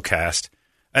Caliendo cast.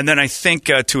 And then I think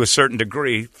to a certain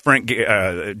degree,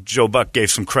 Joe Buck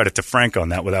gave some credit to Frank on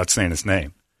that without saying his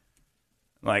name.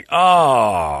 Like,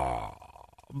 oh.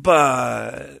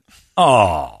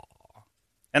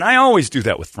 And I always do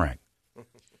that with Frank.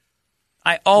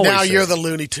 I always Now say you're it. the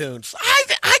Looney Tunes.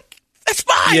 That's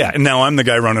fine. Yeah, and now I'm the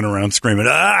guy running around screaming,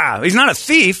 He's not a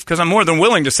thief, because I'm more than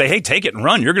willing to say, hey, take it and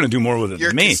run. You're going to do more with it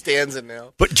than me. You're Costanza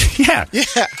now. But, yeah.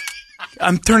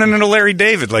 I'm turning into Larry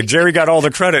David. Like, Jerry got all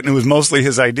the credit, and it was mostly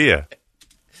his idea.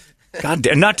 God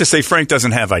damn. Not to say Frank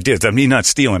doesn't have ideas. I mean, he's not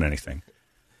stealing anything.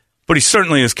 But he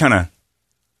certainly is kind of,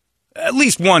 at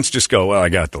least once, just go, well, I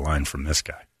got the line from this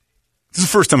guy. This is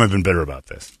the first time I've been bitter about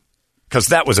this. Because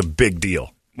that was a big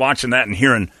deal. Watching that and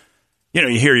hearing, you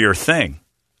hear your thing.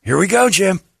 Here we go,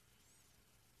 Jim.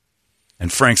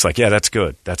 And Frank's like, yeah, that's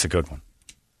good. That's a good one.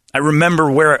 I remember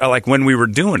when we were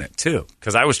doing it, too.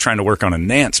 Because I was trying to work on a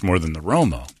Nance more than the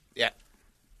Romo. Yeah.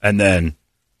 And then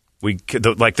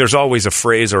there's always a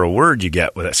phrase or a word you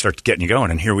get that starts getting you going.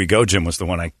 And here we go, Jim was the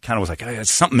one I kind of was like, there's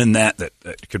something in that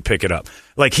could pick it up.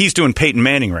 Like he's doing Peyton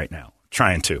Manning right now,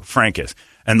 trying to. Frank is.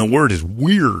 And the word is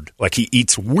weird. Like he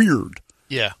eats weird.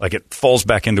 Yeah. Like it falls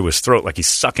back into his throat, like he's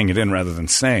sucking it in rather than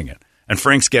saying it. And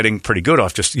Frank's getting pretty good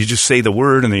off you just say the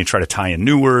word and then you try to tie in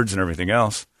new words and everything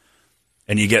else.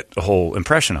 And you get the whole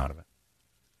impression out of it.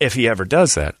 If he ever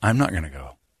does that, I'm not going to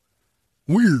go,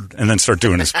 weird, and then start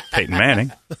doing his Peyton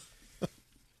Manning.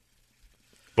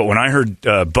 But when I heard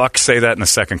Buck say that in the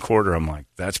second quarter, I'm like,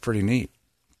 that's pretty neat.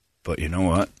 But you know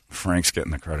what? Frank's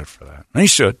getting the credit for that. And he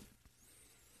should.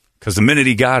 Because the minute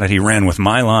he got it, he ran with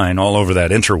my line all over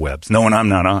that interwebs, knowing I'm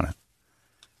not on it.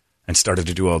 And started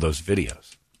to do all those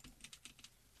videos.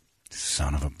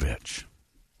 Son of a bitch.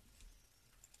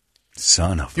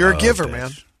 You're a giver, bitch. man.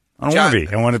 I don't want to be.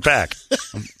 I want it back.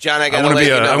 John, I want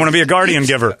to be a guardian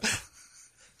giver.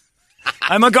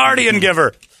 I'm a guardian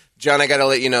giver. John, I got to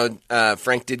let you know,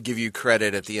 Frank did give you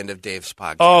credit at the end of Dave's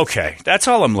podcast. Okay. That's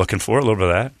all I'm looking for, a little bit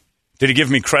of that. Did he give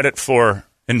me credit for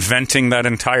inventing that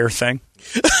entire thing?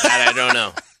 That I don't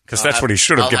know. Because that's what he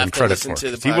should have given credit for.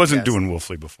 He wasn't doing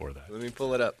Wolfley before that. Let me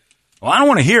pull it up. Well, I don't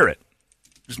want to hear it.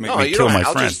 Just make me kill my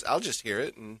friend. I'll just hear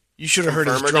it. And you should have heard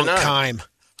his drunk Kime.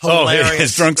 Hilarious.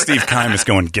 His drunk Steve Kime is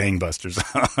going gangbusters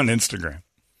on Instagram.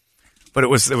 But it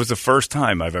was the first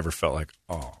time I've ever felt like,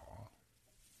 oh,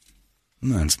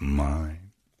 that's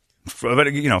mine.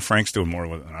 But Frank's doing more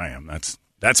with it than I am.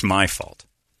 That's my fault.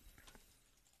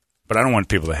 But I don't want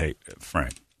people to hate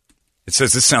Frank. It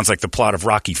says this sounds like the plot of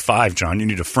Rocky V, John. You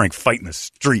need a Frank fight in the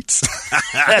streets.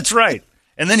 That's right.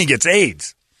 And then he gets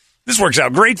AIDS. This works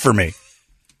out great for me.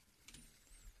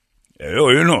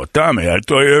 Oh, Tommy, I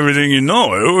tell you everything you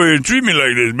know. You treat me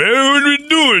like this, man. What are we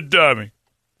doing, Tommy?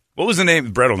 What was the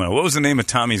name? Brett will know. What was the name of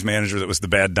Tommy's manager that was the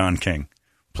bad Don King?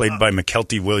 Played by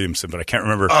McKelty Williamson, but I can't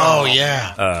remember. Oh,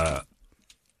 yeah.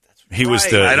 He was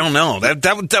the... I don't know.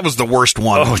 That was the worst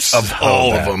one of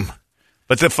all of them.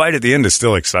 But the fight at the end is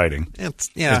still exciting.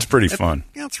 It's pretty fun.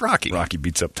 Yeah, it's Rocky. Rocky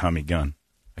beats up Tommy Gunn.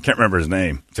 I can't remember his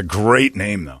name. It's a great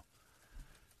name, though.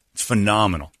 It's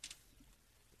phenomenal.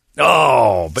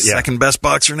 Oh, but yeah. Second best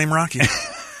boxer named Rocky.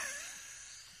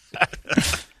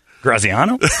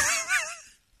 Graziano?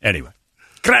 Anyway.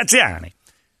 Graziani.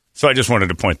 So I just wanted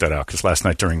to point that out because last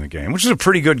night during the game, which is a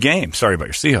pretty good game. Sorry about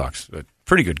your Seahawks, but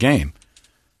pretty good game.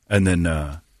 And then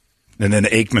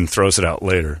Aikman throws it out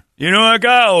later. Like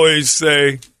I always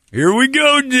say, here we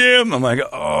go, Jim. I'm like,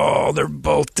 oh, they're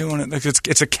both doing it.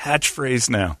 It's a catchphrase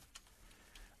now.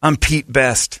 I'm Pete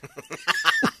Best.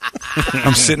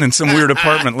 I'm sitting in some weird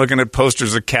apartment looking at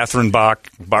posters of Catherine Bach,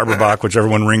 Barbara Bach, whichever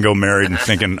one Ringo married, and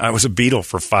thinking I was a Beatle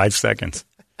for 5 seconds.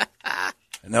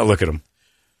 And now look at him.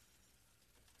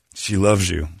 She loves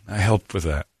you. I helped with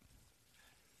that.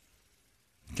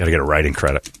 Got to get a writing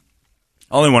credit.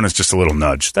 All I want is just a little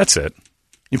nudge. That's it.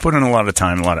 You put in a lot of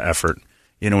time, a lot of effort.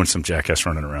 You know when some jackass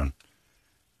running around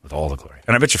with all the glory.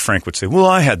 And I bet you Frank would say, well,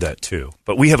 I had that too.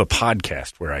 But we have a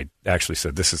podcast where I actually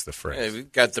said this is the phrase. Hey,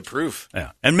 we've got the proof.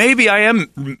 Yeah. And maybe I am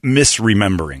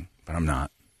misremembering, but I'm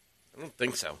not. I don't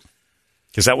think so.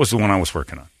 Because that was the one I was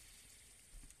working on.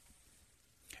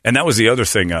 And that was the other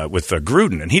thing with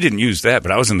Gruden. And he didn't use that,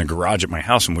 but I was in the garage at my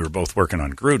house and we were both working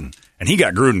on Gruden. And he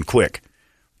got Gruden quick.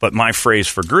 But my phrase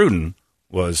for Gruden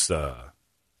was,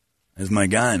 "That's my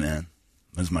guy, man.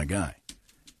 That's my guy.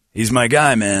 He's my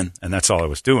guy, man." And that's all I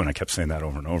was doing. I kept saying that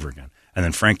over and over again. And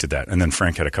then Frank did that. And then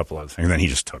Frank had a couple other things. And then he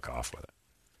just took off with it.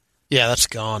 Yeah, that's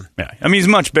gone. Yeah. I mean, he's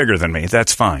much bigger than me.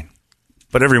 That's fine.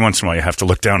 But every once in a while, you have to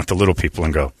look down at the little people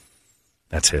and go,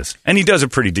 that's his. And he does a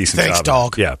pretty decent job. Thanks,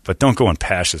 dog. Yeah, but don't go on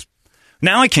Pashes.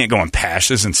 Now I can't go on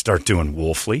Pashes and start doing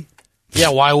Wolfley. Yeah,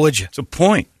 why would you? It's a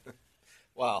point.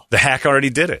 Wow. The hack already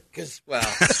did it.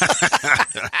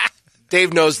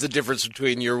 Dave knows the difference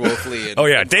between your Wolfley and... Oh,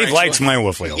 yeah. Dave likes my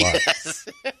Wolfley a lot. Yes.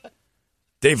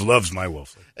 Dave loves my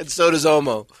Wolfley. And so does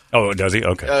Omo. Oh, does he?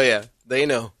 Okay. Oh, yeah. They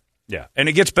know. Yeah. And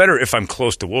it gets better if I'm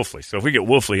close to Wolfley. So if we get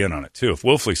Wolfley in on it, too. If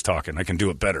Wolfley's talking, I can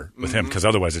do it better with him because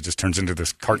otherwise it just turns into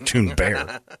this cartoon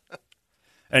bear.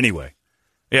 Anyway.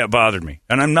 Yeah, it bothered me.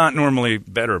 And I'm not normally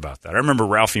better about that. I remember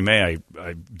Ralphie May,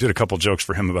 I did a couple jokes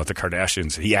for him about the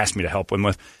Kardashians. He asked me to help him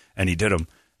with, and he did them.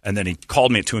 And then he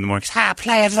called me at 2 in the morning. Hi,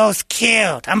 player, those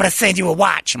killed. I'm going to send you a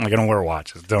watch. I'm like, I don't wear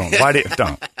watches. Don't. Why do you?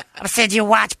 Don't. I'm going to send you a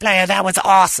watch, player. That was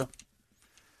awesome.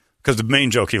 Because the main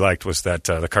joke he liked was that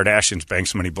the Kardashians bang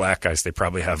so many black guys, they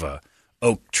probably have a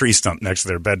oak tree stump next to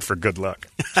their bed for good luck.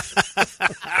 Like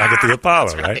at the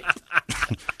Apollo, right?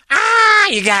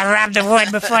 You got to rub the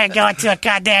wood before you go into a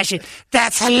Kardashian.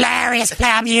 That's hilarious,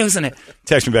 player. I'm using it.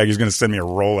 Text me back. He's going to send me a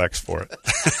Rolex for it.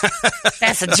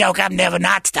 That's a joke I've never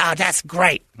not started. That's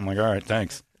great. I'm like, all right,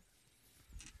 thanks.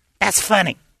 That's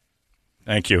funny.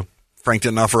 Thank you. Frank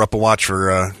didn't offer up a watch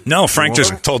for... No, Frank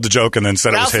just told the joke and then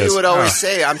said Ralphie it was his. would always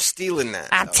say, I'm stealing that.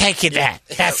 I'm taking that.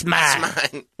 That's mine.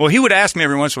 Well, he would ask me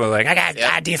every once in a while, like, I got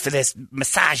an idea for this.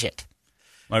 Massage it.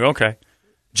 I'm like, okay.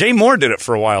 Jay Moore did it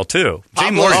for a while, too. Jay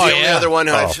Moore's the only other one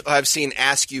who I've seen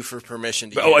ask you for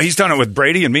permission to use. He's done it with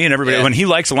Brady and me and everybody. Yeah. When he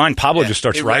likes a line, Pablo just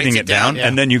starts writing it down,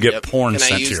 and then you get porn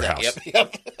sent to your house.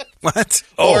 Yep. What?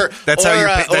 That's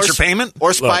your payment?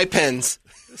 Or spy pens.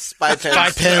 Spy pens.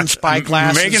 Spy pens, spy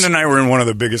glasses. Megan and I were in one of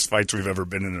the biggest fights we've ever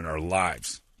been in our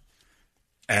lives.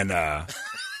 And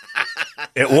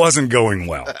it wasn't going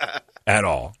well at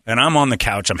all. And I'm on the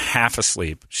couch. I'm half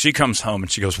asleep. She comes home and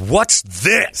she goes, "What's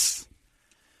this?"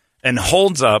 And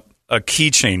holds up a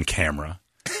keychain camera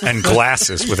and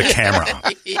glasses with a camera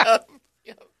on. Yep.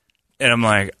 And I'm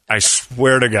like, I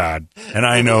swear to God, and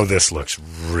I know this looks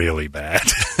really bad.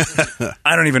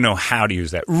 I don't even know how to use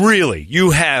that. Really?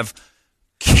 You have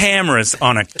cameras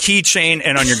on a keychain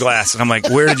and on your glasses. I'm like,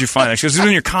 where did you find that? She goes, it's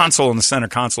in your console, in the center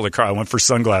console of the car. I went for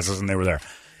sunglasses, and they were there.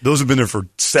 Those have been there for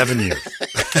 7 years.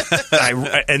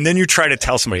 And then you try to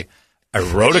tell somebody, I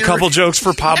wrote a couple jokes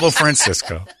for Pablo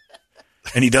Francisco.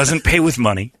 And he doesn't pay with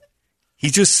money. He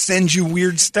just sends you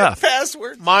weird stuff.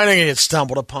 Password. Mine are going to get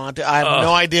stumbled upon. I have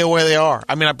no idea where they are.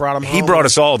 I mean, I brought them home. He brought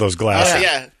us all those glasses. Oh,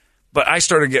 yeah. But I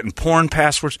started getting porn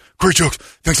passwords. Great jokes.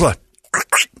 Thanks a lot.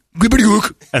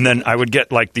 And then I would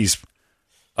get like these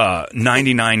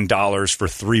 $99 for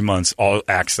 3 months all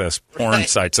access porn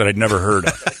sites that I'd never heard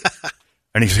of.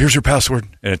 And he goes, here's your password.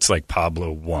 And it's like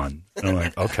Pablo 1. And I'm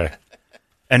like, okay.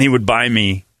 And he would buy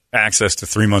me access to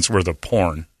 3 months worth of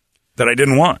porn that I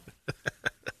didn't want.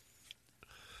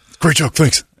 Great joke,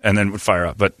 thanks. And then would fire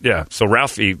up. But yeah, so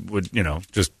Ralphie would,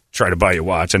 just try to buy you a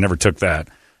watch. I never took that.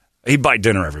 He'd buy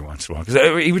dinner every once in a while.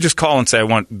 Because he would just call and say, I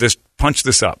want this, punch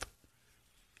this up.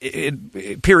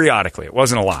 Periodically. It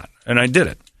wasn't a lot. And I did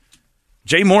it.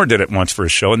 Jay Moore did it once for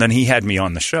his show, and then he had me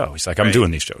on the show. He's like, I'm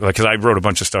doing these shows. Because I wrote a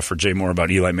bunch of stuff for Jay Moore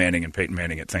about Eli Manning and Peyton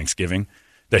Manning at Thanksgiving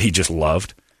that he just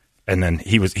loved. And then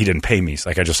he didn't pay me. He's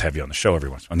like, I just have you on the show every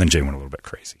once in a while. And then Jay went a little bit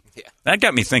crazy. Yeah. That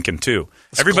got me thinking, too.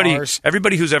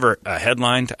 Everybody who's ever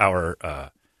headlined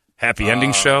our Happy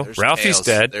Ending show, Ralphie's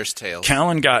dead. There's tales.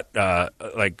 Callan got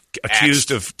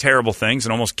accused of terrible things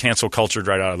and almost cancel cultured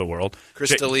right out of the world.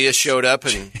 Chris D'Elia showed up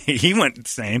and he went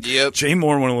insane. Yep. Jay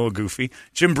Moore went a little goofy.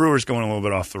 Jim Brewer's going a little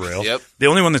bit off the rails. Yep. The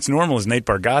only one that's normal is Nate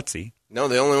Bargatze. No,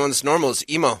 the only one that's normal is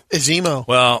Emo.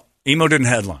 Well, Emo didn't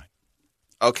headline.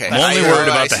 Okay. I'm only worried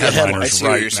about the headliners I see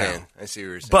what you're saying.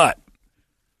 But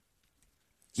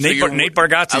Nate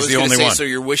Bargatze's the only one. So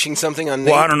you're wishing something on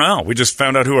Nate? Well, I don't know. We just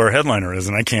found out who our headliner is,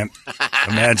 and I can't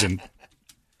imagine.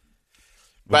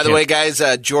 By the way, guys,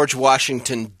 George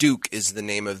Washington Duke is the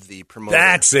name of the promoter.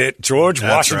 That's it. George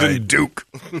Washington Duke.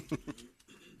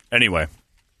 Anyway.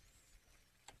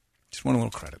 Just want a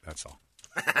little credit, that's all.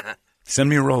 Send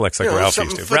me a Rolex like Ralph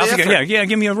used to. Ralph,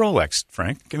 give me a Rolex,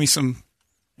 Frank. Give me some,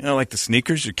 like the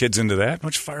sneakers. Your kid's into that. Why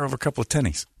don't you fire over a couple of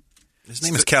tennies? His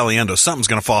name is Caliendo. Something's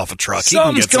going to fall off a truck.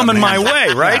 Something's coming my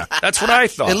way, right? That's what I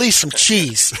thought. At least some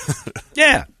cheese.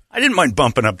 Yeah. I didn't mind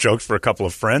bumping up jokes for a couple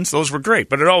of friends. Those were great.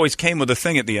 But it always came with a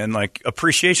thing at the end, like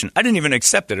appreciation. I didn't even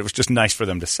accept it. It was just nice for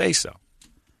them to say so.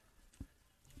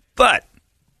 But,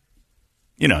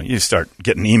 you start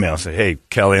getting emails, say, hey,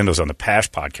 Caliendo's on the Pash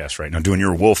podcast right now doing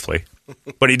your wolf play.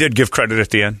 But he did give credit at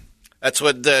the end. That's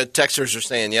what the texters are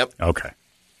saying, yep. Okay.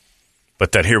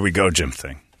 But that here we go, Jim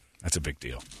thing, that's a big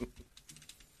deal.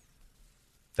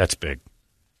 That's big.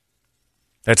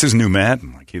 That's his new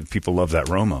Madden. People love that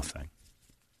Romo thing.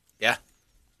 Yeah.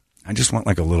 I just want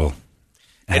like a little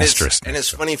asterisk. And it's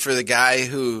funny for the guy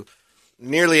who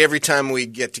nearly every time we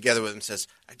get together with him says,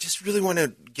 I just really want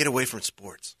to get away from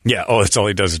sports. Yeah. Oh, that's all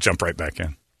he does is jump right back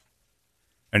in.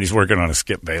 And he's working on a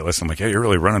Skip Bayless. I'm like, hey, you're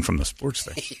really running from the sports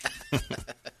thing.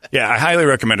 Yeah, I highly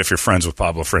recommend if you're friends with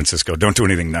Pablo Francisco, don't do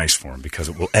anything nice for him because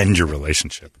it will end your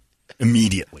relationship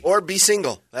immediately. Or be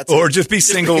single. Just be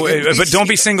single. But don't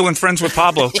be single and friends with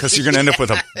Pablo because you're going to end up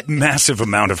with a massive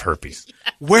amount of herpes.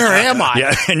 Where am I?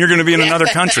 Yeah, and you're going to be in another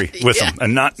country with him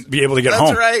and not be able to get home.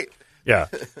 That's right. Yeah.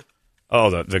 Oh,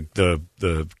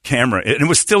 the camera. And it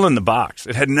was still in the box.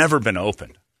 It had never been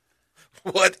opened.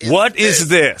 What is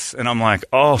this? And I'm like,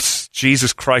 oh,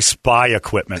 Jesus Christ, spy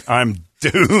equipment. I'm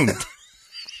doomed.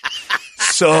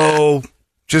 So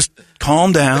just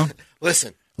calm down.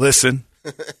 Listen.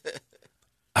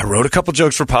 I wrote a couple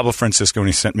jokes for Pablo Francisco, and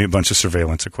he sent me a bunch of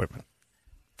surveillance equipment.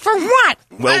 For what?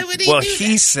 Why would he do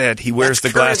he said he wears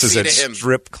the glasses at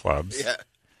strip clubs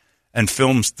and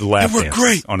films the lap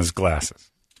dances on his glasses.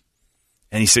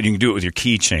 And he said you can do it with your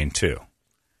keychain, too.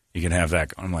 You can have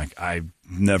that. I'm like, I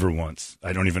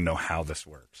don't even know how this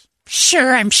works.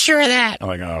 Sure, I'm sure of that. I'm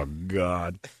like, oh,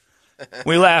 God.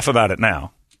 We laugh about it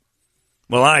now.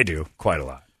 Well, I do quite a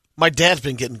lot. My dad's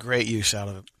been getting great use out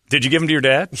of it. Did you give him to your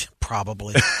dad?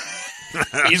 Probably.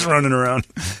 He's running around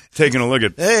taking a look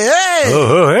at. Hey!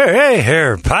 Oh, hey,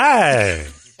 hair pie.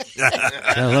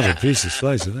 I love a piece of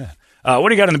slice of that. What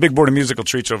do you got in the big board of musical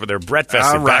treats over there? Brett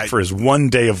Vesey back for his one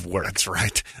day of work. That's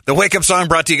right. The Wake Up Song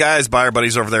brought to you guys by our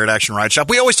buddies over there at Action Ride Shop.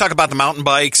 We always talk about the mountain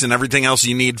bikes and everything else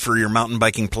you need for your mountain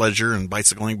biking pleasure and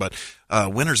bicycling, but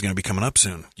winter's going to be coming up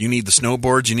soon. You need the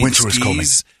snowboards. You need the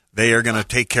skis. They are going to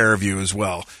take care of you as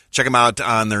well. Check them out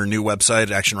on their new website,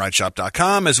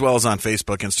 actionrideshop.com, as well as on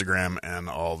Facebook, Instagram, and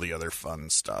all the other fun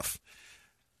stuff.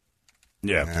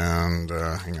 Yeah. And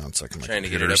hang on a second. Trying to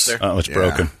get it up there. Oh, it's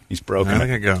broken. He's broken. I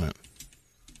think I got it.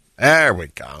 There we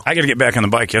go. I got to get back on the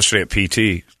bike yesterday at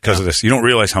PT because of this. You don't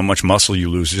realize how much muscle you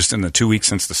lose just in the 2 weeks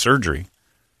since the surgery.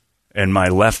 And my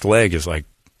left leg is like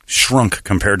shrunk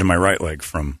compared to my right leg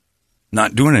from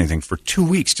not doing anything for 2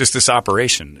 weeks. Just this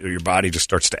operation. Your body just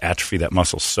starts to atrophy that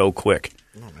muscle so quick.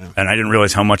 Oh, and I didn't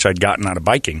realize how much I'd gotten out of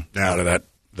biking, out of that.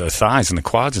 The thighs and the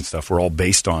quads and stuff were all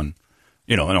based on,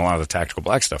 and a lot of the Tactical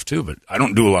Black stuff too, but I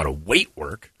don't do a lot of weight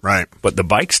work. Right. But the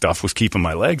bike stuff was keeping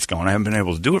my legs going. I haven't been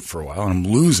able to do it for a while, and I'm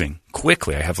losing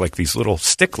quickly. I have like these little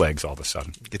stick legs all of a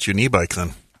sudden. Get you an e-bike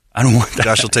then. I don't want that.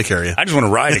 Josh will take care of you. I just want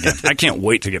to ride again. I can't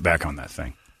wait to get back on that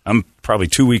thing. I'm probably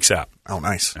 2 weeks out. Oh,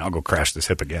 nice. And I'll go crash this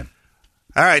hip again.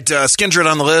 All right, Skindred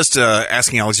on the list,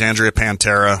 Asking Alexandria,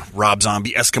 Pantera, Rob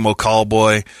Zombie, Eskimo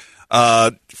Callboy,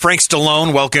 Frank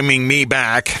Stallone welcoming me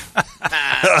back.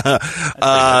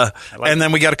 And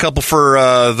then we got a couple for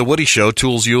The Woody Show,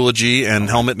 Tool's Eulogy, and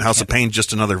Helmet and House of Pain,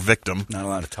 Just Another Victim. Not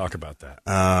allowed to talk about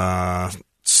that.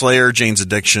 Slayer, Jane's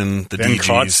Addiction, the Been DGs.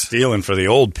 Caught stealing for the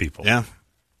old people. Yeah.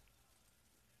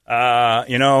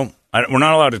 We're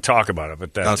not allowed to talk about it,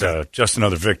 but that Just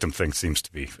Another Victim thing seems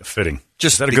to be fitting.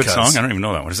 Is that a good song? I don't even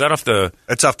know that one. Is that off the...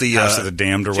 It's off the... House of the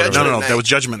Damned or whatever? No. That was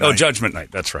Judgment Night. Oh, Judgment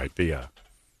Night. That's right.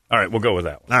 All right, we'll go with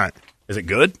that one. All right. Is it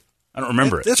good? I don't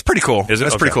remember it. It's pretty cool. Is it?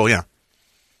 That's pretty cool, yeah.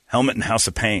 Helmet and House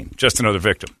of Pain. Just Another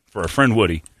Victim. For our friend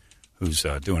Woody, who's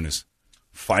doing his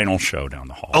final show down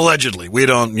the hall. Allegedly. We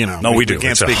don't, No, we do.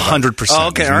 Can't it's speak 100%. Oh,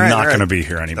 okay, He's all right. not going to be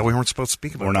here anymore. We weren't supposed to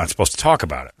speak about it. We're not supposed to talk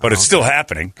about it. But it's still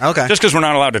happening. Okay. Just because we're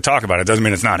not allowed to talk about it doesn't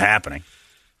mean it's not happening.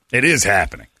 It is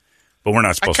happening. But we're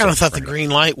not supposed to. I kind of thought the green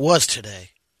light was today.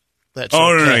 That's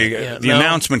no. Yeah, the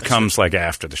announcement comes like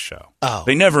after the show. Oh.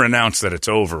 They never announce that it's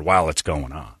over while it's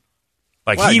going on.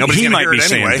 Like Well, he nobody's gonna might hear be it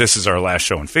saying anyway. this is our last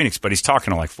show in Phoenix, but he's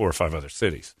talking to like 4 or 5 other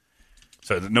cities.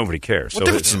 So nobody cares. What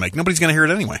difference does it make? Nobody's going to hear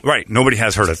it anyway. Right. Nobody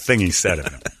has heard a thing he said of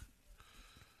him.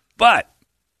 But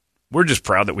we're just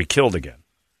proud that we killed again.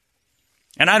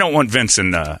 And I don't want Vince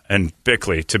and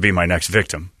Bickley to be my next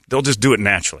victim. They'll just do it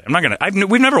naturally. I'm not going to.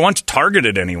 We've never once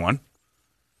targeted anyone.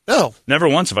 No. Never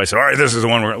once have I said, all right, this is the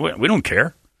one we don't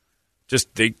care.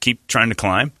 Just they keep trying to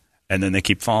climb, and then they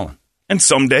keep falling. And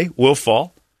someday we'll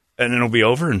fall, and it'll be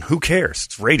over, and who cares?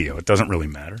 It's radio. It doesn't really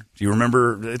matter. Do you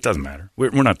remember? It doesn't matter.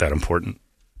 We're not that important.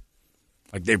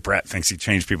 Like Dave Pratt thinks he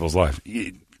changed people's lives.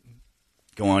 You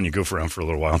go on, you goof around for a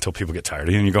little while until people get tired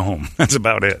of you, and you go home. That's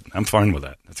about it. I'm fine with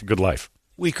that. That's a good life.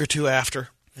 Week or two after,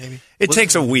 maybe. It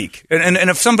takes a week. And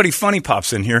if somebody funny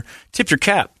pops in here, tip your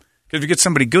cap. Because if you get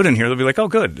somebody good in here, they'll be like, oh,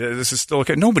 good, this is still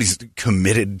okay. Nobody's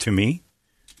committed to me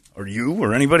or you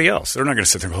or anybody else. They're not going to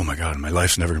sit there and go, oh, my God, my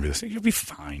life's never going to be this. You'll be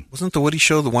fine. Wasn't the Woody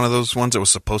Show one of those ones that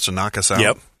was supposed to knock us out?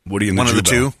 Yep. Woody and one of the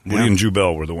two? Woody and Drew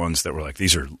Bell were the ones that were like,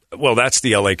 that's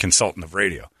the L.A. consultant of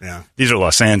radio. Yeah. These are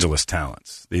Los Angeles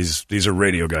talents. These are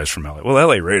radio guys from L.A. Well,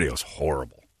 L.A. radio is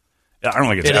horrible. I don't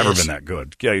think it's ever been that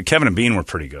good. Yeah, Kevin and Bean were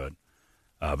pretty good.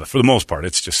 But for the most part,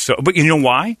 it's just so. But you know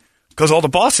why? Because all the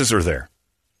bosses are there.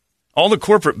 All the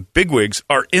corporate bigwigs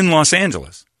are in Los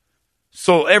Angeles.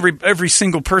 So every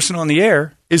single person on the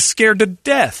air is scared to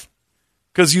death.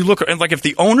 Because you look, like if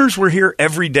the owners were here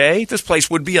every day, this place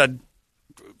would be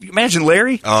imagine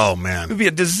Larry? Oh, man. It would be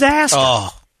a disaster.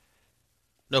 Oh.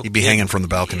 No, he'd be hanging from the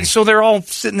balcony. So they're all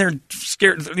sitting there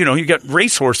scared. You know, you got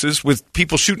racehorses with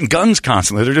people shooting guns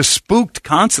constantly. They're just spooked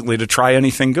constantly to try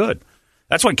anything good.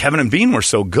 That's why Kevin and Bean were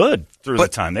so good through the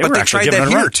time. They were actually tried giving that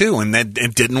it here, around. too, and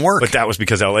it didn't work. But that was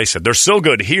because L.A. said, they're so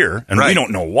good here, and we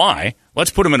don't know why.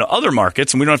 Let's put them into other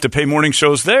markets, and we don't have to pay morning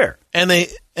shows there. And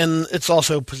it's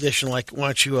also positioned like, why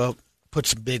don't you put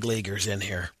some big leaguers in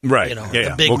here? Right. You know, yeah,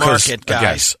 the big market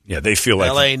guys. Again, they feel like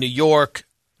L.A., New York.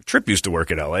 Tripp used to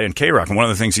work at L.A. and K-Rock, and one of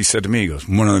the things he said to me, he goes,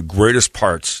 one of the greatest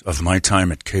parts of my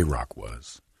time at K-Rock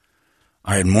was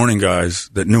I had morning guys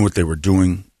that knew what they were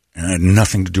doing, and it had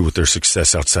nothing to do with their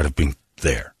success outside of being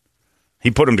there.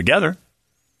 He put them together,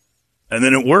 and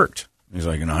then it worked. He's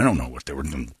like, I don't know what they were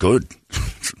doing good.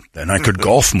 Then I could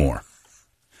golf more.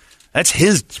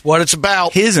 That's what it's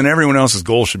about. His and everyone else's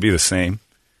goal should be the same,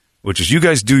 which is you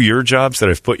guys do your jobs that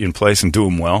I've put you in place and do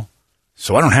them well,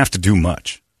 so I don't have to do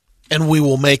much. And we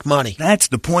will make money. That's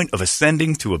the point of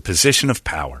ascending to a position of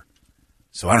power.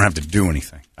 So I don't have to do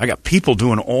anything. I got people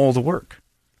doing all the work.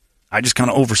 I just kind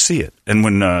of oversee it. And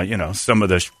when some of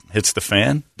this hits the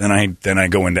fan, then I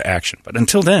go into action. But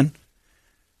until then,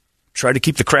 try to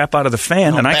keep the crap out of the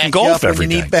fan, and I can golf every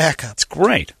day. You need backup. It's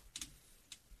great.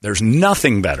 There's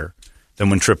nothing better than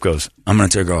when Tripp goes, I'm going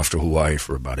to take off to Hawaii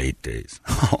for about 8 days.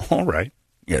 All right.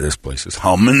 Yeah, this place is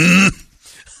humming.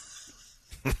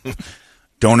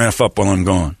 Don't F up while I'm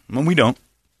gone. Well, we don't.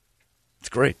 It's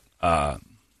great.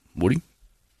 Woody,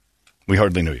 we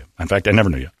hardly knew you. In fact, I never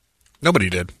knew you. Nobody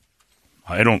did.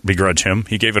 I don't begrudge him.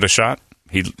 He gave it a shot.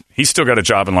 He's still got a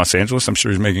job in Los Angeles. I'm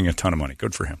sure he's making a ton of money.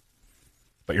 Good for him.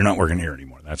 But you're not working here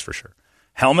anymore, that's for sure.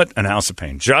 Helmet and House of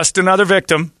Pain. Just another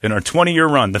victim in our 20-year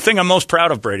run. The thing I'm most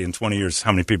proud of, Brady, in 20 years is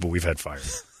how many people we've had fired.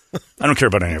 I don't care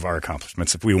about any of our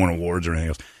accomplishments, if we won awards or anything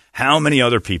else. How many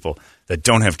other people that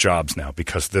don't have jobs now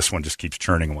because this one just keeps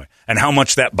churning away? And how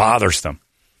much that bothers them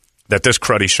that this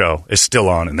cruddy show is still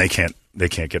on and they can't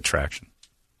get traction.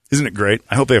 Isn't it great?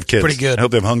 I hope they have kids. Pretty good. I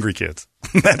hope they have hungry kids.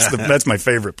 That's my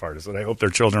favorite part, is that I hope their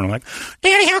children are like,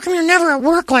 Daddy, how come you're never at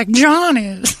work like John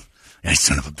is? Hey,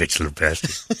 son of a bitch, little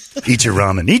bastard. Eat your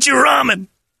ramen. Eat your ramen.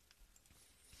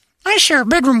 I share a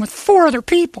bedroom with 4 other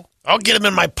people. I'll get him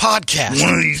in my podcast.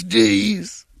 One of these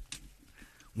days.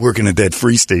 Working at that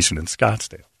free station in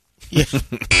Scottsdale. Yeah. Arizona's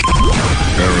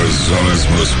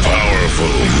most powerful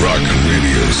rock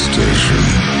radio station.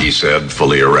 He said,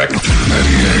 fully erect. 98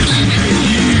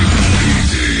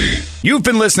 KUPD. You've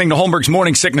been listening to Holmberg's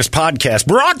Morning Sickness Podcast,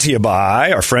 brought to you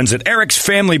by our friends at Eric's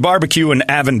Family Barbecue in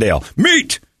Avondale.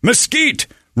 Meet, mesquite,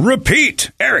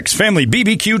 repeat.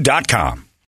 Eric'sFamilyBBQ.com.